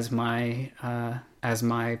as my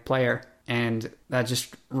player. And that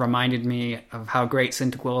just reminded me of how great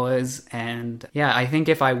Cyndaquil is. And yeah, I think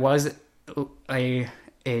if I was a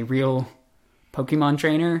real Pokemon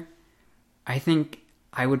trainer, I think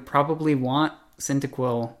I would probably want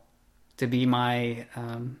Cyndaquil to be my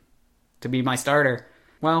starter.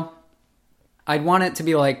 Well, I'd want it to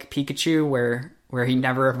be like Pikachu, where he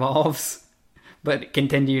never evolves, but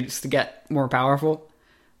continues to get more powerful.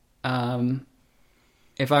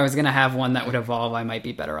 If I was gonna have one that would evolve, I might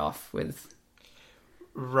be better off with.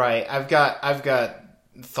 Right. I've got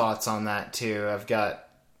thoughts on that too. I've got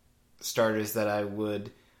starters that I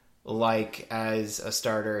would like as a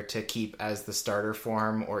starter to keep as the starter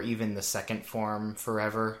form, or even the second form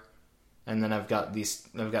forever. And then I've got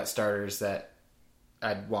starters that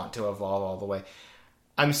I'd want to evolve all the way.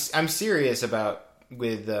 I'm serious about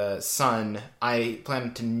with Sun. I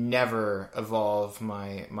plan to never evolve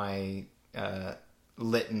my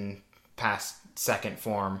Litten past second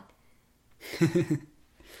form.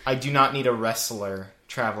 I do not need a wrestler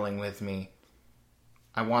traveling with me.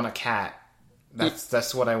 I want a cat.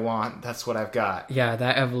 That's what I want. That's what I've got. Yeah,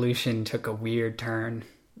 that evolution took a weird turn.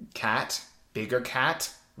 Cat, bigger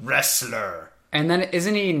cat, wrestler. And then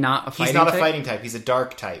isn't he not a fighting type? He's not a fighting type. He's a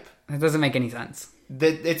dark type. That doesn't make any sense.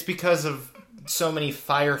 It's because of so many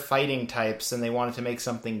fire fighting types, and they wanted to make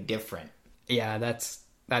something different. Yeah, that's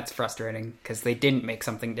frustrating, because they didn't make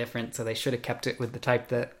something different, so they should have kept it with the type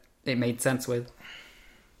that it made sense with.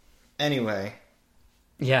 Anyway.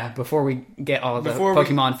 Yeah, before we get all the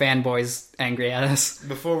Pokemon fanboys angry at us.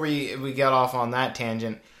 Before we get off on that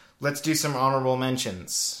tangent, let's do some honorable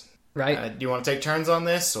mentions. Right. Do you want to take turns on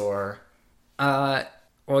this, or...?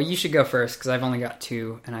 Well, you should go first, because I've only got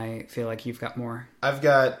 2, and I feel like you've got more. I've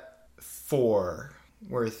got 4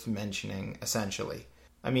 worth mentioning, essentially.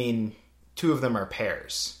 I mean, 2 of them are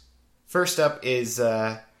pairs. First up is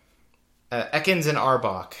Ekans and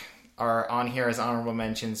Arbok are on here as honorable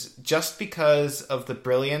mentions just because of the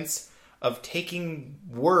brilliance of taking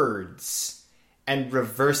words and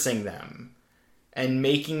reversing them and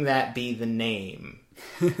making that be the name.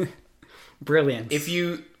 Brilliance. If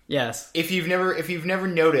you've never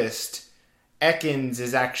noticed, Ekans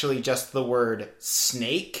is actually just the word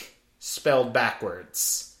snake spelled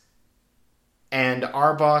backwards. And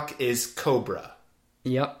Arbok is cobra.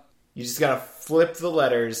 Yep. You just gotta flip the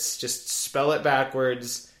letters, just spell it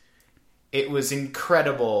backwards. It was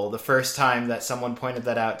incredible the first time that someone pointed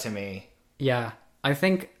that out to me. Yeah. I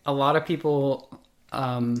think a lot of people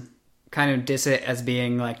kind of diss it as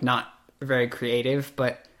being like not very creative,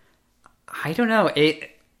 but I don't know.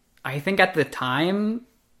 I think at the time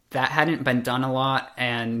that hadn't been done a lot,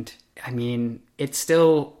 and I mean, it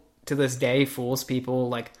still to this day fools people.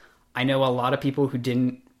 Like, I know a lot of people who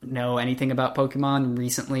didn't know anything about Pokemon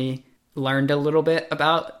recently learned a little bit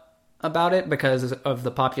about it because of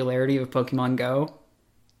the popularity of Pokemon Go.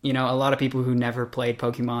 You know, a lot of people who never played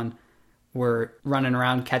Pokemon were running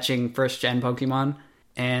around catching first-gen Pokemon,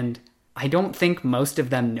 and I don't think most of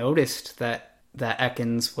them noticed that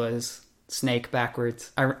Ekans was Snake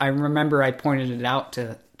backwards. I remember I pointed it out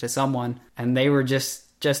to someone, and they were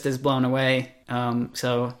just as blown away.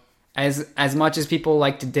 So as much as people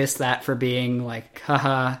like to diss that for being like,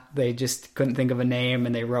 haha, they just couldn't think of a name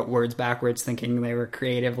and they wrote words backwards thinking they were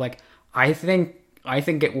creative. Like, I think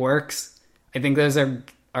it works. I think those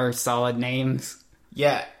are solid names.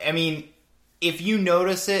 Yeah, I mean, if you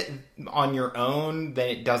notice it on your own, then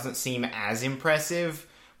it doesn't seem as impressive.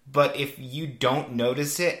 But if you don't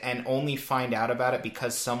notice it and only find out about it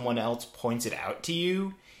because someone else points it out to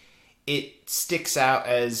you, it sticks out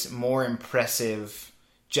as more impressive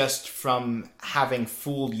just from having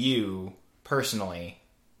fooled you personally.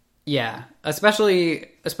 Yeah, especially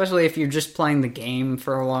if you're just playing the game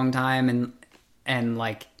for a long time and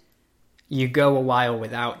like you go a while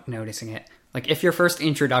without noticing it. Like if your first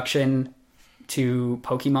introduction to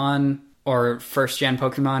Pokemon or first gen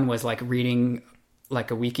Pokemon was like reading like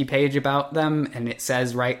a wiki page about them and it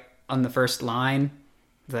says right on the first line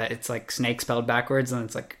that it's like snake spelled backwards, and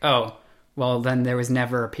it's like, oh, well then there was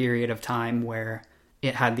never a period of time where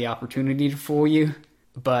it had the opportunity to fool you.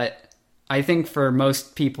 But I think for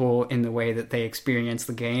most people in the way that they experience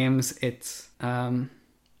the games, it's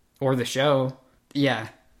or the show, yeah,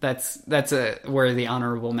 that's a worthy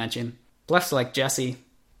honorable mention. Plus, like Jesse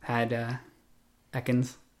had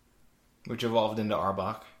Ekans, which evolved into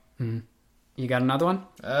Arbok. Mm. You got another one?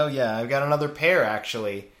 Oh yeah, I've got another pair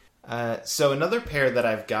actually. So another pair that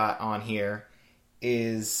I've got on here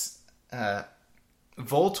is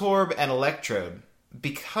Voltorb and Electrode,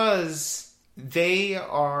 because they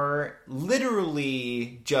are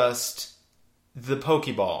literally just the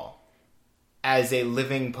Pokeball as a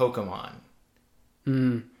living Pokemon.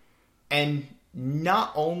 Mm. And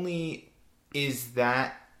not only is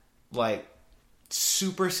that like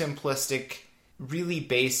super simplistic, really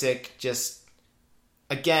basic, just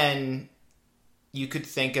again, you could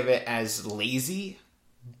think of it as lazy,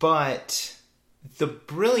 but the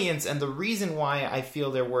brilliance and the reason why I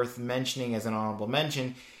feel they're worth mentioning as an honorable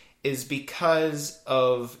mention is because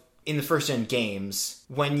of, in the first gen games,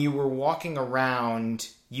 when you were walking around,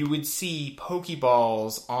 you would see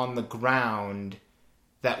Pokeballs on the ground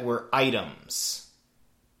that were items.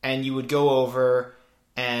 And you would go over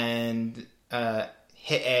and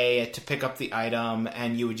hit A to pick up the item,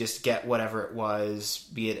 and you would just get whatever it was,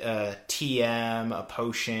 be it a TM, a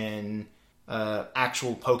potion,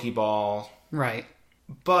 actual Pokeball. Right.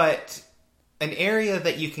 But an area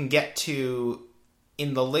that you can get to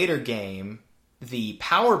in the later game, the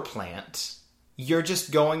power plant, you're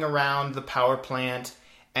just going around the power plant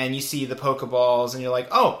and you see the Pokeballs and you're like,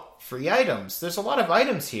 oh, free items. There's a lot of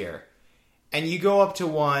items here. And you go up to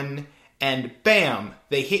one and bam,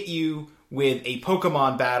 they hit you with a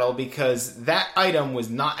Pokemon battle because that item was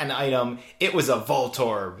not an item, it was a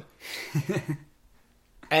Voltorb.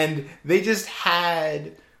 And they just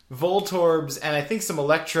had Voltorbs and I think some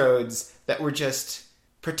Electrodes that were just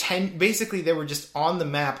basically they were just on the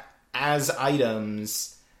map as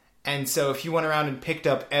items. And so if you went around and picked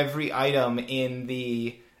up every item in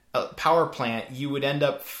the power plant, you would end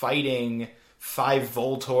up fighting 5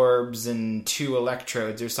 Voltorbs and 2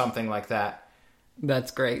 Electrodes or something like that.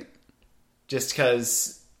 That's great. Just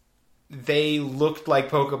because they looked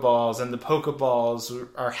like Pokeballs, and the Pokeballs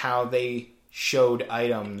are how they showed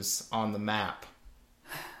items on the map.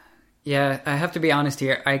 Yeah, I have to be honest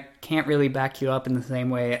here. I can't really back you up in the same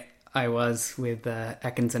way I was with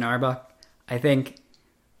Ekans and Arbok.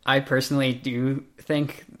 I personally do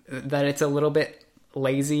think that it's a little bit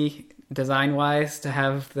lazy design-wise to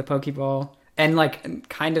have the Pokeball, and like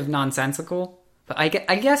kind of nonsensical. But I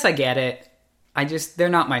guess I get it. They're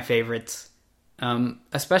not my favorites.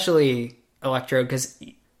 Especially Electrode, because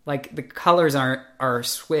like the colors are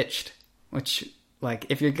switched, which like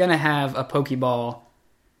if you're gonna have a Pokeball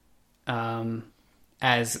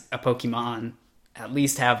as a Pokemon, at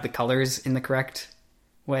least have the colors in the correct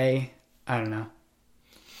way. I don't know.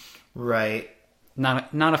 Right. Not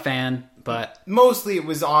a fan, but mostly it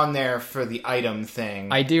was on there for the item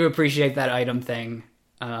thing. I do appreciate that item thing.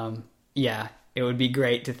 Yeah, it would be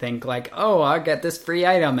great to think like, oh, I'll get this free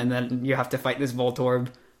item, and then you have to fight this Voltorb.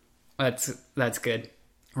 That's good.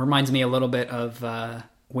 Reminds me a little bit of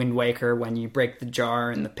Wind Waker when you break the jar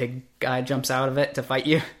and the pig guy jumps out of it to fight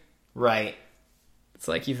you. Right. It's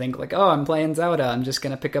like you think like, oh, I'm playing Zelda. I'm just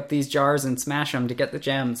gonna pick up these jars and smash them to get the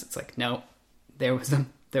gems. It's like, no, there was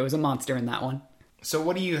a monster in that one. So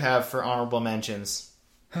what do you have for honorable mentions?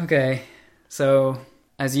 Okay, so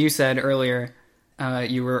as you said earlier,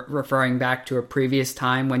 you were referring back to a previous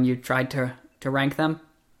time when you tried to rank them.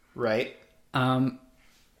 Right.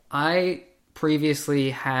 I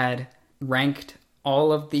previously had ranked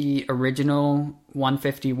all of the original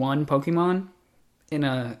 151 Pokemon in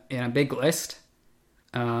a big list,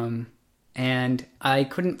 and I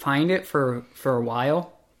couldn't find it for a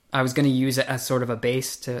while. I was going to use it as sort of a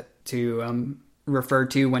base to refer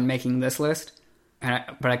to when making this list,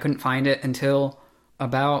 but I couldn't find it until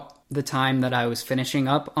about the time that I was finishing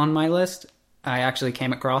up on my list. I actually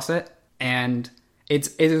came across it, and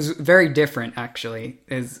it was very different. Actually,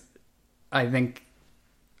 I think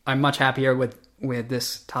I'm much happier with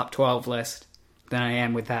this top 12 list than I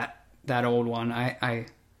am with that old one. I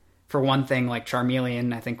for one thing, like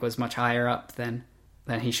Charmeleon, I think was much higher up than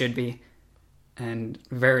he should be, and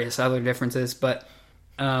various other differences. But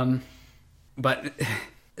to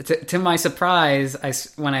my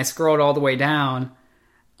surprise, when I scrolled all the way down,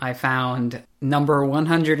 I found number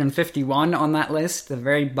 151 on that list. The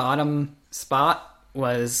very bottom spot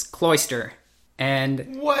was Cloyster.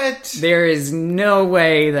 And what? There is no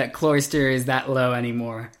way that Cloyster is that low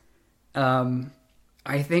anymore.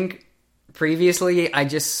 I think previously I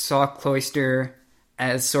just saw Cloyster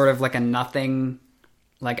as sort of like a nothing.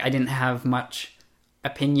 Like I didn't have much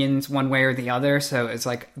opinions one way or the other. So it's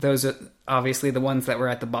like those are obviously the ones that were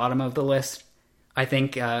at the bottom of the list. I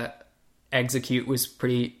think Execute was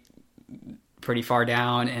pretty far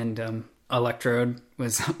down, and Electrode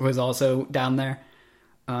was also down there.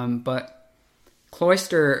 But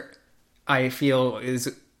Cloyster, I feel,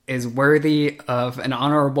 is worthy of an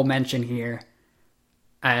honorable mention here,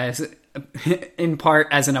 as in part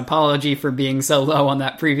as an apology for being so low on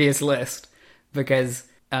that previous list, because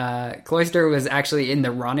Cloyster was actually in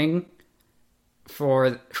the running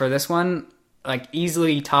for this one, like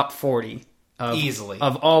easily top 40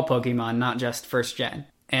 of all Pokemon, not just first gen.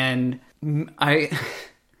 And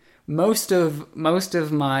most of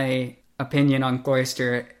my opinion on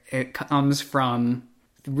Cloyster, it comes from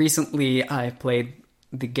recently I played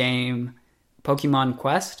the game Pokemon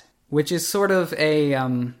Quest, which is sort of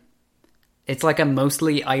it's like a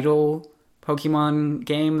mostly idle Pokemon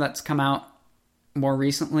game that's come out more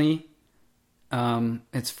recently.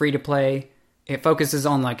 It's free to play. It focuses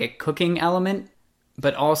on like a cooking element,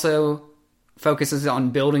 but also focuses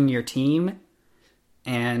on building your team,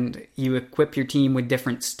 and you equip your team with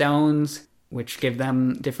different stones, which give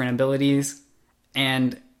them different abilities.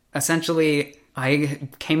 And essentially, I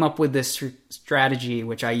came up with this strategy,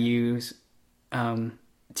 which I use to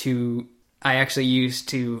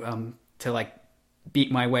like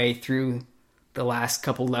beat my way through the last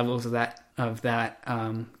couple levels of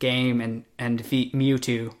that game and defeat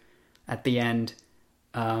Mewtwo at the end.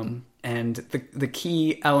 And the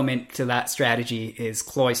key element to that strategy is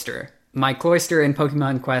Cloyster. My Cloyster in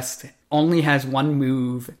Pokemon Quest only has one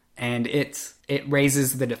move, and it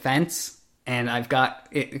raises the defense. And I've got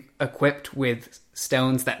it equipped with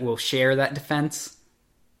stones that will share that defense,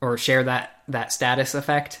 or share that status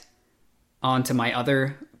effect onto my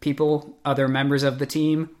other members of the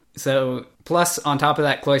team. So, plus on top of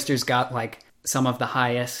that, Cloyster's got like some of the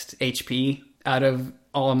highest HP out of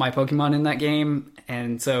all of my Pokemon in that game.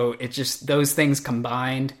 And so it's just those things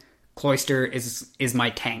combined. Cloyster is my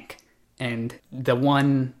tank. And the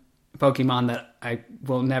one Pokemon that I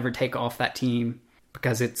will never take off that team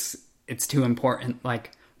because it's too important.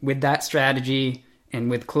 Like with that strategy and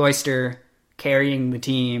with Cloyster carrying the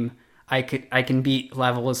team, I can beat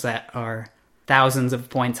levels that are thousands of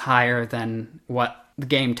points higher than what the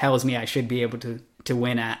game tells me I should be able to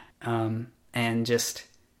win at. And just,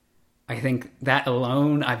 I think that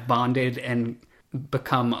alone, I've bonded and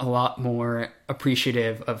become a lot more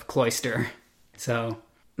appreciative of Cloyster. So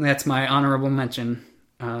that's my honorable mention,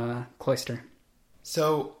 Cloyster.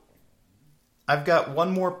 So I've got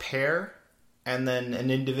one more pair and then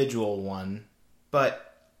an individual one.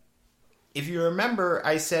 But if you remember,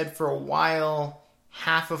 I said for a while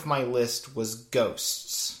half of my list was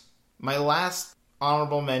ghosts. My last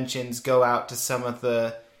honorable mentions go out to some of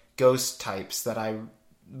the ghost types that I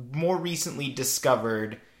more recently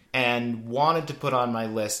discovered and wanted to put on my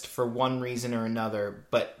list for one reason or another,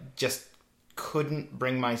 but just couldn't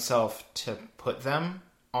bring myself to put them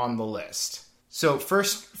on the list. So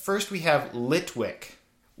first we have Litwick,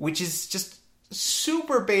 which is just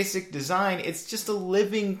super basic design. It's just a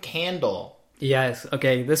living candle. Yes,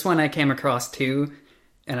 okay, this one I came across too,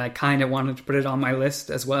 and I kind of wanted to put it on my list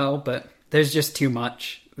as well, but there's just too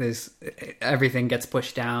much. Everything gets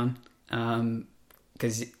pushed down,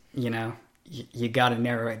 because, you gotta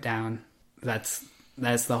narrow it down. That's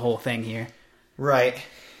the whole thing here. Right.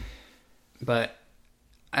 But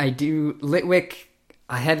I do Litwick.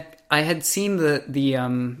 I had seen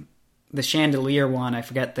the chandelier one. I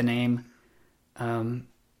forget the name. I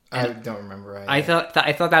don't remember. I thought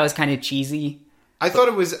that was kind of cheesy. I thought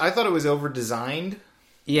it was over designed.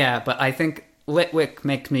 Yeah, but I think Litwick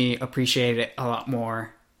makes me appreciate it a lot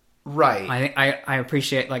more. Right. I think I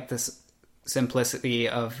appreciate like this simplicity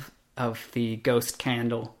of the ghost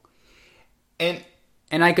candle.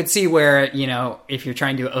 And I could see where, you know, if you're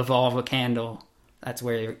trying to evolve a candle, that's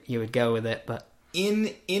where you would go with it. But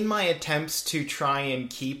in my attempts to try and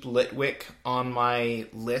keep Litwick on my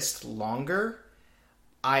list longer,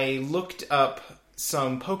 I looked up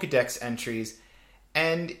some Pokedex entries,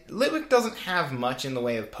 and Litwick doesn't have much in the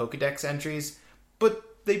way of Pokedex entries, but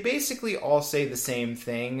they basically all say the same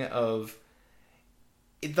thing of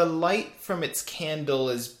the light from its candle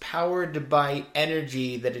is powered by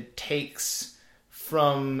energy that it takes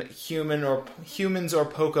from humans or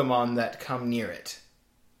Pokemon that come near it.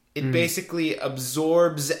 It basically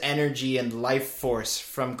absorbs energy and life force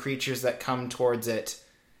from creatures that come towards it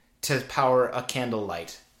to power a candle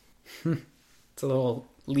light. It's a little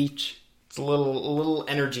leech. It's a little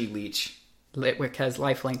energy leech. Litwick has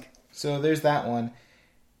lifelink. So there's that one.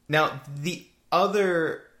 Now,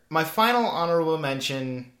 my final honorable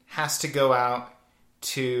mention has to go out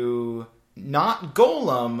to not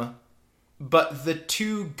Golem, but the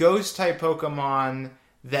two ghost-type Pokemon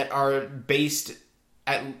that are based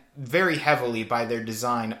very heavily by their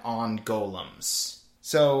design on golems.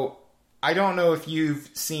 So, I don't know if you've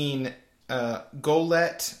seen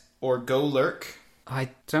Golett or Golurk. I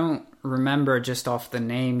don't remember just off the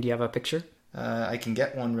name. Do you have a picture? I can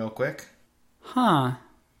get one real quick. Huh.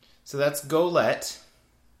 So that's Golett.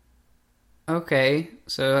 Okay,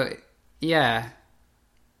 so yeah.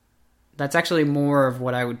 That's actually more of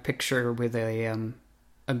what I would picture with a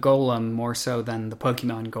golem more so than the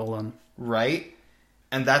Pokemon Golem. Right?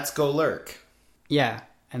 And that's Golurk. Yeah,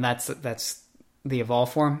 and that's the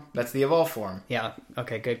evolve form? That's the evolve form. Yeah,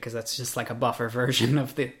 okay, good, because that's just like a buffer version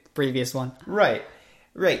of the previous one. Right.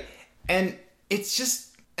 And it's just...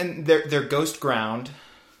 And they're ghost ground,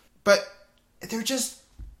 but they're just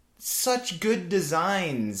such good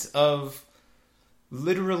designs of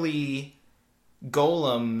literally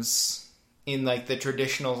golems in like the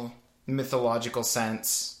traditional mythological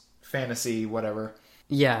sense, fantasy, whatever.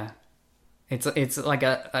 Yeah. It's like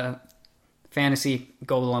a fantasy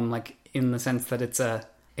golem, like in the sense that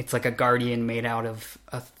it's like a guardian made out of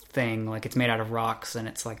a thing, like it's made out of rocks, and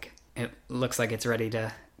it's like it looks like it's ready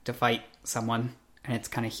to fight someone, and it's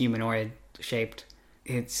kind of humanoid shaped.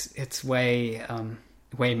 It's way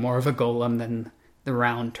more of a golem than the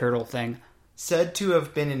round turtle thing. Said to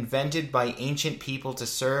have been invented by ancient people to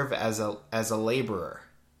serve as a laborer.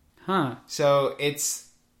 Huh. So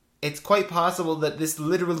it's quite possible that this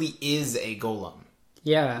literally is a golem.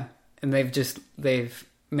 Yeah, and they've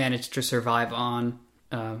managed to survive on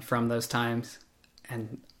from those times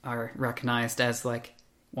and are recognized as like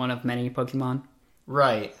one of many Pokemon.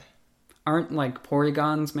 Right. Aren't like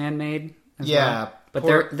Porygons man-made? Yeah. Well?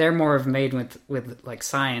 But they're more of made with like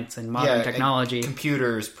science and modern technology. And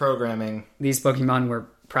computers, programming. These Pokemon were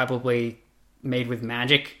probably made with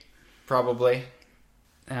magic. Probably.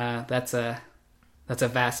 That's a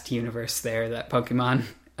vast universe there that Pokemon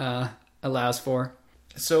allows for.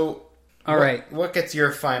 So, all right. What gets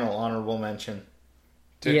your final honorable mention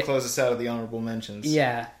to close us out of the honorable mentions?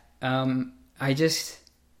 Yeah.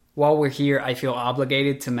 While we're here, I feel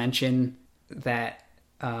obligated to mention that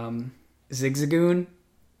Zigzagoon,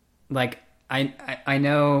 like I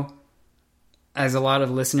know, as a lot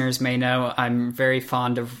of listeners may know, I'm very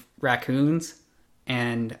fond of raccoons,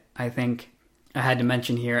 and I think I had to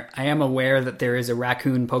mention here, I am aware that there is a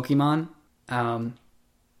raccoon Pokemon.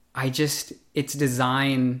 Its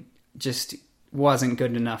design just wasn't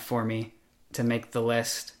good enough for me to make the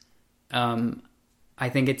list. I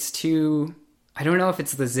think it's too... I don't know if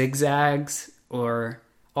it's the zigzags or...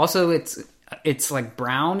 Also, it's like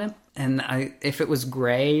brown, and if it was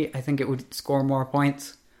gray, I think it would score more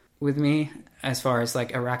points with me as far as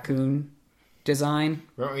like a raccoon design.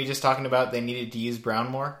 Weren't we just talking about they needed to use brown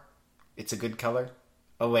more? It's a good color.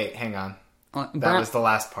 Oh wait, hang on. That was the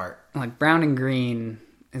last part. Like brown and green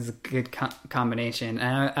is a good combination.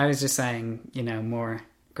 And I was just saying, more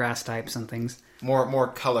grass types and things. More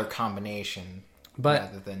color combination,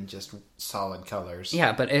 rather than just solid colors.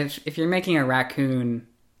 Yeah, but if you're making a raccoon,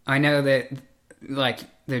 I know that like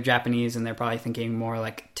they're Japanese and they're probably thinking more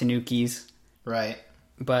like tanukis. Right.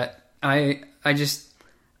 But I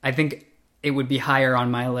think it would be higher on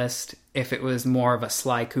my list if it was more of a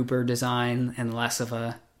Sly Cooper design and less of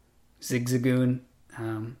a Zigzagoon.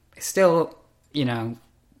 Still you know,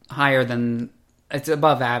 higher than, it's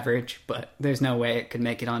above average, but there's no way it could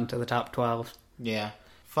make it onto the top 12. Yeah.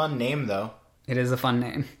 Fun name, though. It is a fun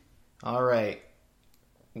name. All right.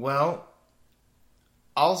 Well,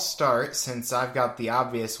 I'll start since I've got the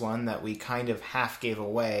obvious one that we kind of half gave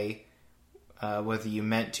away, whether you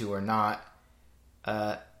meant to or not.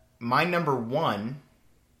 My number 1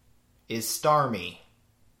 is Starmie.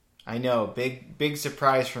 I know, big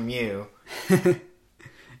surprise from you.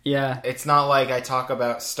 Yeah. It's not like I talk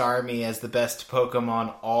about Starmie as the best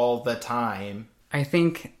Pokemon all the time. I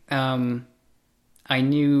think I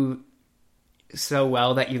knew so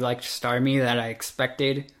well that you liked Starmie that I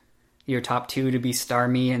expected your top 2 to be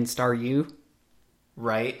Starmie and Staryu.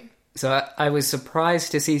 Right? So I was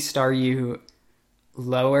surprised to see Staryu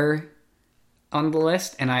lower on the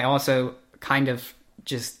list, and I also kind of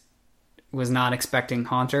just was not expecting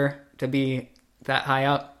Haunter to be that high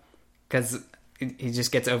up, because he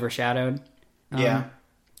just gets overshadowed. Yeah.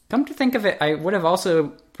 Come to think of it, I would have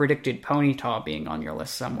also predicted Ponyta being on your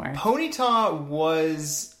list somewhere. Ponyta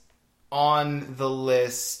was on the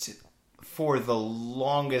list for the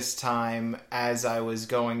longest time as I was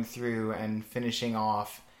going through and finishing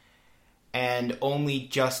off, and only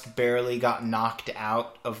just barely got knocked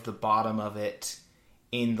out of the bottom of it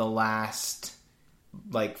in the last,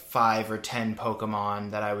 5 or 10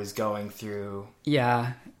 Pokemon that I was going through.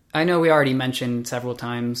 Yeah, I know we already mentioned several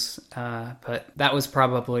times, but that was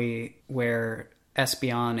probably where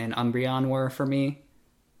Espeon and Umbreon were for me.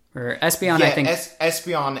 Or Espeon, yeah, I think...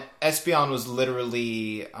 Espeon was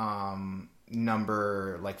literally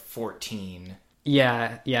number 14.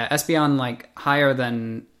 Yeah, Espeon higher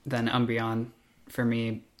than Umbreon for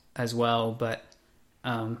me as well, but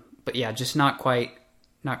yeah, just not quite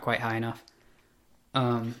high enough.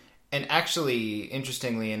 And actually,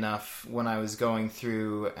 interestingly enough, when I was going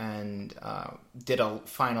through and did a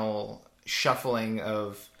final shuffling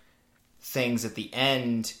of things at the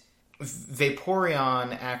end,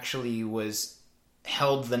 Vaporeon actually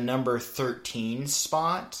held the number 13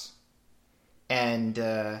 spot, and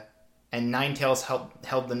Ninetales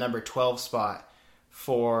held the number 12 spot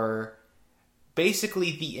for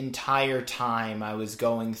basically the entire time I was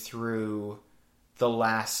going through the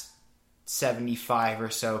last 75 or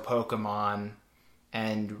so Pokemon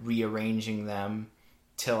and rearranging them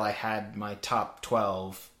till I had my top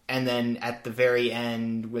 12. And then at the very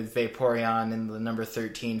end, with Vaporeon in the number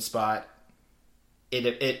 13 spot,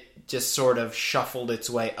 it just sort of shuffled its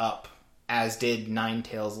way up, as did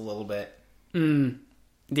Ninetales a little bit.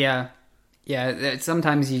 Yeah.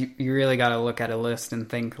 Sometimes you really gotta look at a list and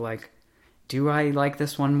think, do I like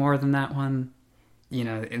this one more than that one? You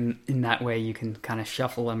know, in that way you can kind of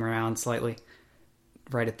shuffle them around slightly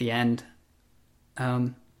right at the end.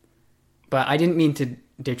 But I didn't mean to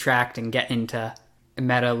detract and get into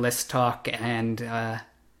meta list talk and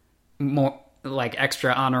more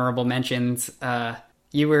extra honorable mentions.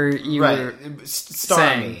 You were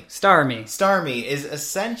saying Starmie. Starmie is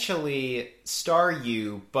essentially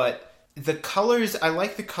Staryu, but the colors, I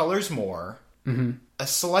like the colors more. Mm-hmm. A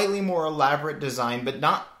slightly more elaborate design, but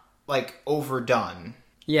not overdone.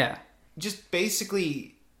 Yeah. Just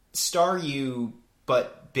basically Staryu,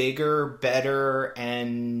 but bigger, better,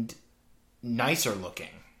 and nicer looking.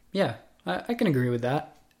 Yeah, I can agree with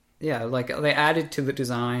that. Yeah, they added to the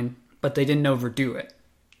design, but they didn't overdo it.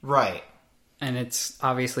 Right. And it's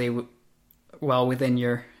obviously well within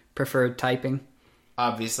your preferred typing.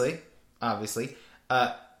 Obviously.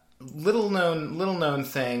 Little known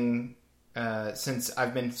thing, since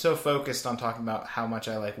I've been so focused on talking about how much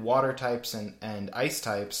I like water types and ice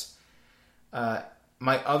types,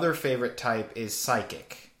 my other favorite type is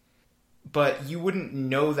Psychic. But you wouldn't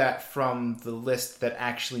know that from the list that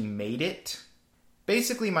actually made it.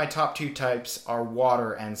 Basically, my top 2 types are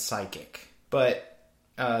water and Psychic. But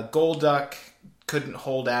Golduck couldn't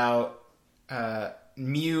hold out.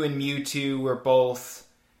 Mew and Mewtwo were both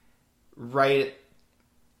right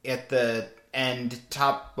at the end,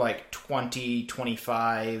 top 20,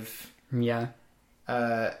 25. Yeah.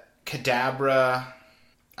 Kadabra.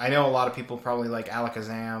 I know a lot of people probably like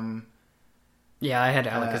Alakazam. Yeah, I had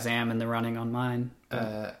Alakazam in the running on mine.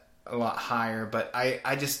 A lot higher, but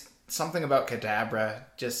I just, something about Kadabra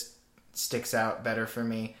just sticks out better for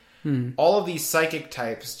me. All of these Psychic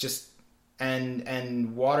types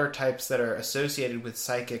and water types that are associated with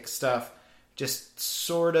Psychic stuff just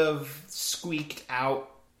sort of squeaked out,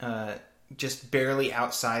 just barely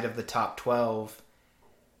outside of the top 12.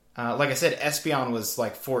 Like I said, Espeon was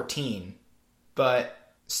 14, but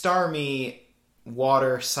Starmie,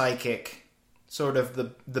 water, Psychic, sort of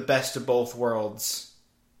the best of both worlds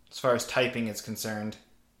as far as typing is concerned.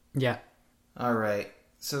 Yeah. All right.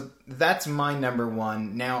 So that's my number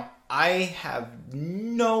one. Now, I have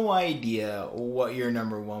no idea what your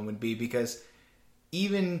number one would be, because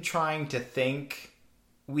even trying to think,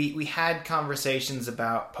 we had conversations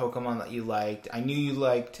about Pokemon that you liked. I knew you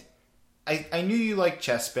liked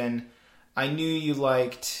Chespin. I knew you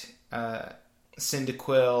liked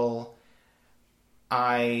Cyndaquil.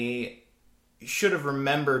 I should have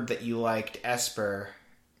remembered that you liked Esper,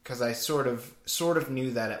 because I sort of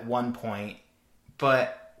knew that at one point.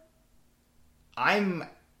 But and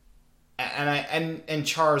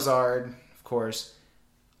Charizard, of course.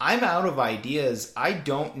 I'm out of ideas. I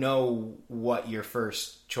don't know what your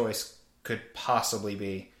first choice could possibly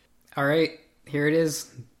be. All right, here it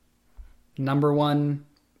is. Number one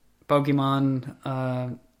Pokemon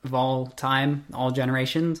of all time, all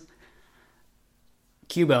generations.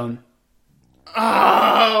 Cubone.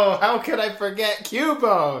 Oh, how could I forget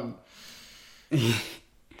Cubone?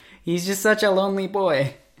 He's just such a lonely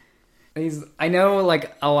boy. I know,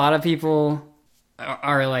 like, a lot of people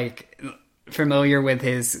are like familiar with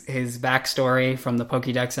his backstory from the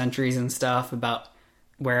Pokédex entries and stuff about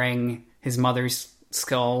wearing his mother's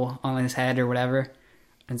skull on his head or whatever.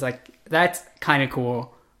 And it's like, that's kind of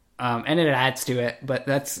cool, and it adds to it. But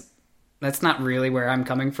that's not really where I'm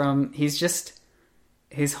coming from. He's just,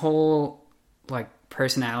 his whole like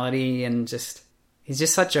personality and he's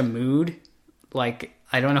just such a mood. Like,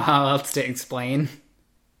 I don't know how else to explain,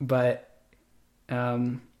 but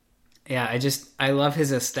yeah, I love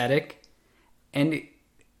his aesthetic. And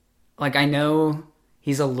like, I know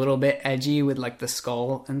he's a little bit edgy with like the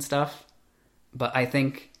skull and stuff, but I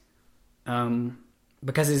think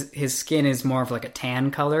because his skin is more of like a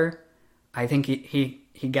tan color, I think he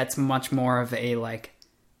gets much more of a like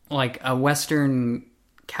a Western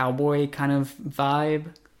cowboy kind of vibe,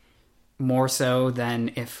 more so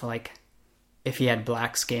than if he had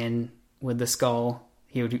black skin with the skull.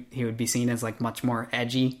 He would be seen as like much more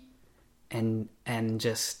edgy, and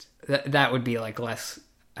just that would be like less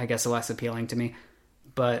appealing to me.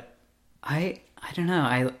 But I don't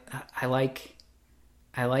know. I like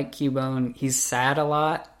Cubone. He's sad a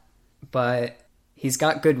lot, but he's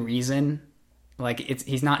got good reason. Like,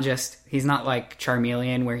 he's not like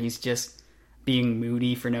Charmeleon, where he's just being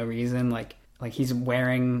moody for no reason. Like he's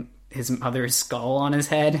wearing his mother's skull on his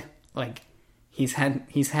head. Like, he's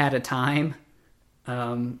had a time.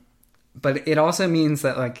 But it also means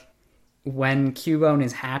that, like, when Cubone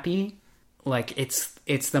is happy, like,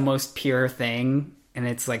 it's the most pure thing, and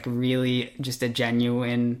it's like really just a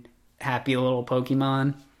genuine happy little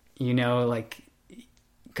Pokemon, you know, like,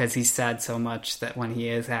 because he's sad so much that when he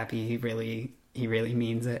is happy, he really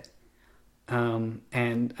means it.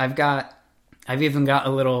 And I've even got a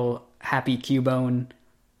little happy Cubone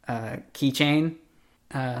keychain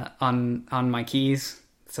on my keys,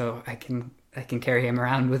 so I can carry him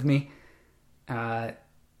around with me.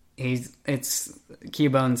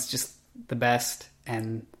 Cubone's just the best,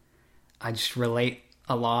 and I just relate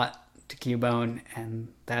a lot to Cubone, and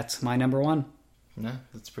that's my number one. No,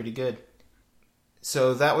 that's pretty good.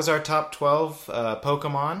 So that was our top 12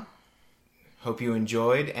 Pokemon. Hope you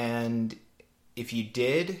enjoyed, and if you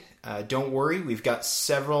did, don't worry, we've got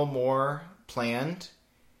several more planned.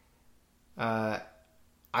 I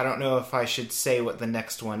don't know if I should say what the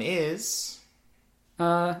next one is.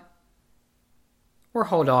 Or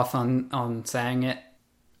hold off on saying it.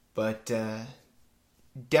 But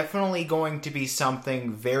definitely going to be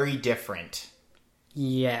something very different.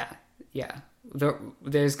 Yeah.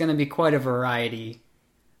 There's going to be quite a variety,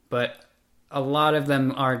 but a lot of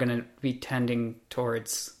them are going to be tending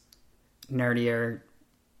towards nerdier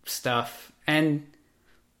stuff. And,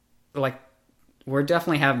 like, we'll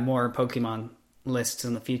definitely have more Pokemon lists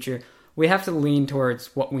in the future. We have to lean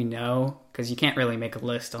towards what we know, because you can't really make a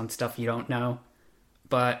list on stuff you don't know.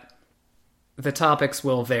 But the topics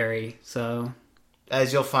will vary, so...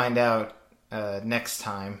 As you'll find out next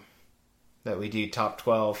time that we do top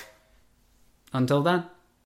 12. Until then...